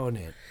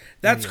opponent.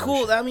 That's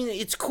cool. I mean,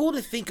 it's cool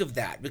to think of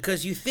that,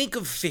 because you think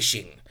of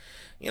fishing.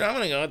 I'm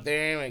going to go out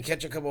there and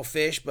catch a couple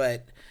fish,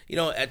 but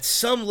at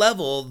some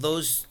level,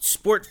 those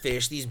sport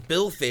fish, these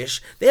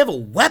billfish, they have a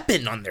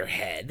weapon on their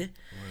head,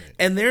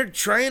 and they're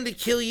trying to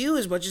kill you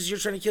as much as you're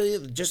trying to kill you,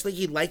 just like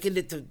he likened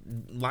it to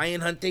lion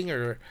hunting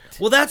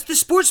well, that's the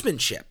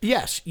sportsmanship.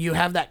 Yes, you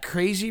have that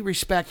crazy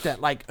respect that,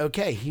 like,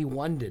 okay, he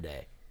won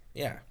today.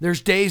 Yeah.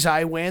 There's days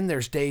I win,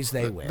 there's days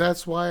they win.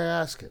 That's why I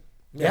ask it.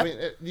 Yep. I mean,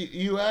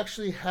 you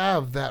actually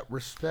have that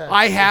respect.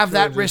 I have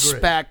that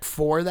respect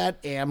for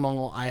that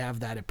animal. I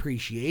have that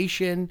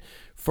appreciation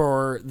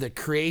for the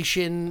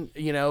creation,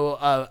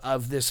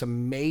 of this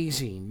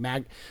amazing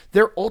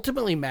they're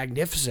ultimately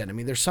magnificent. I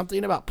mean, there's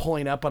something about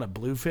pulling up on a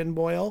bluefin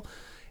boil,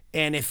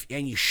 and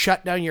you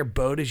shut down your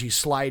boat as you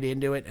slide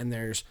into it, and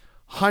there's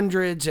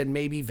hundreds and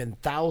maybe even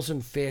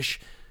 1,000 fish,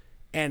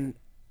 and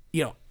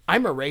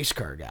I'm a race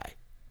car guy.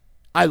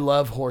 I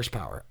love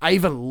horsepower. I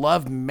even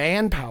love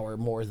manpower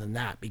more than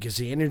that, because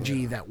the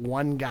energy that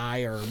one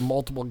guy or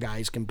multiple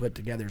guys can put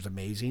together is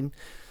amazing.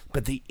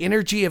 But the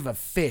energy of a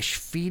fish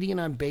feeding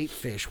on bait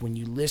fish, when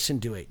you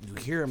listen to it, you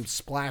hear them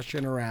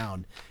splashing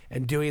around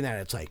and doing that,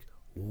 it's like,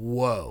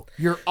 whoa,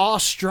 you're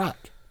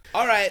awestruck.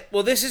 All right.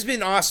 Well, this has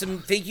been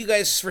awesome. Thank you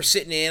guys for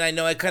sitting in. I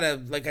know I kind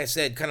of, like I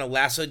said, kind of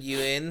lassoed you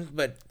in,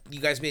 but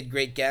you guys made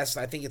great guests.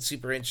 I think it's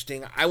super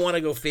interesting. I want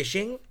to go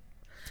fishing.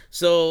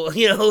 So,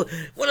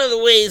 one of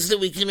the ways that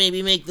we can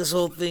maybe make this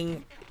whole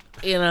thing,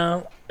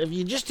 if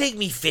you just take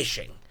me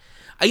fishing.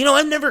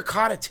 I've never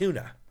caught a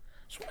tuna.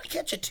 I just want to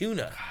catch a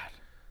tuna.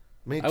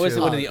 Me too. I was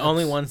one of the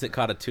only ones that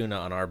caught a tuna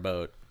on our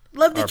boat.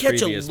 Love to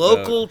catch a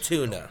local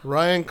tuna.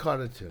 Ryan caught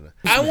a tuna.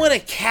 I want to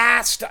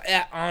cast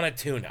on a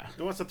tuna.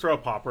 Who wants to throw a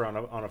popper on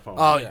a phone?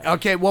 Oh, yeah.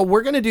 Okay. Well,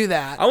 we're gonna do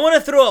that. I want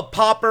to throw a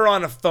popper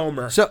on a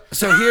foamer. So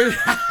here's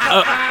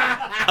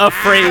A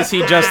phrase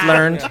he just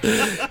learned.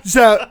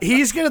 So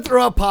he's gonna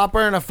throw a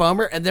popper and a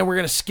foamer, and then we're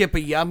gonna skip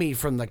a yummy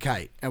from the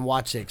kite and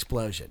watch the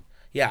explosion.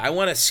 Yeah, I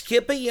want to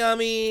skip a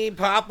yummy,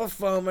 pop a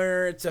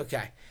foamer. It's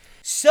okay.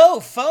 So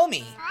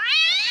foamy.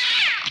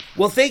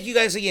 Well, thank you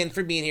guys again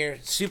for being here.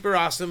 Super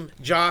awesome.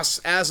 Joss,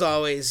 as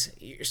always,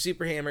 you're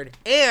super hammered.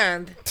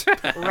 And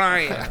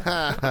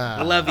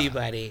Ryan. Love you,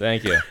 buddy.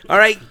 Thank you. All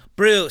right,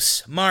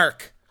 Bruce,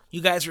 Mark,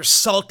 you guys are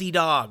salty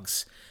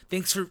dogs.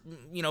 Thanks for,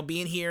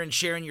 being here and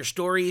sharing your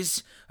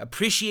stories.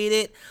 Appreciate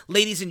it.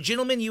 Ladies and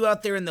gentlemen, you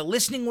out there in the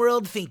listening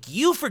world, thank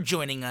you for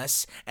joining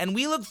us. And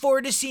we look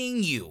forward to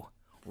seeing you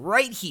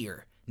right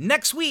here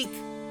next week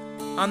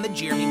on the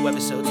Jeremy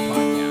Webbisode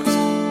podcast.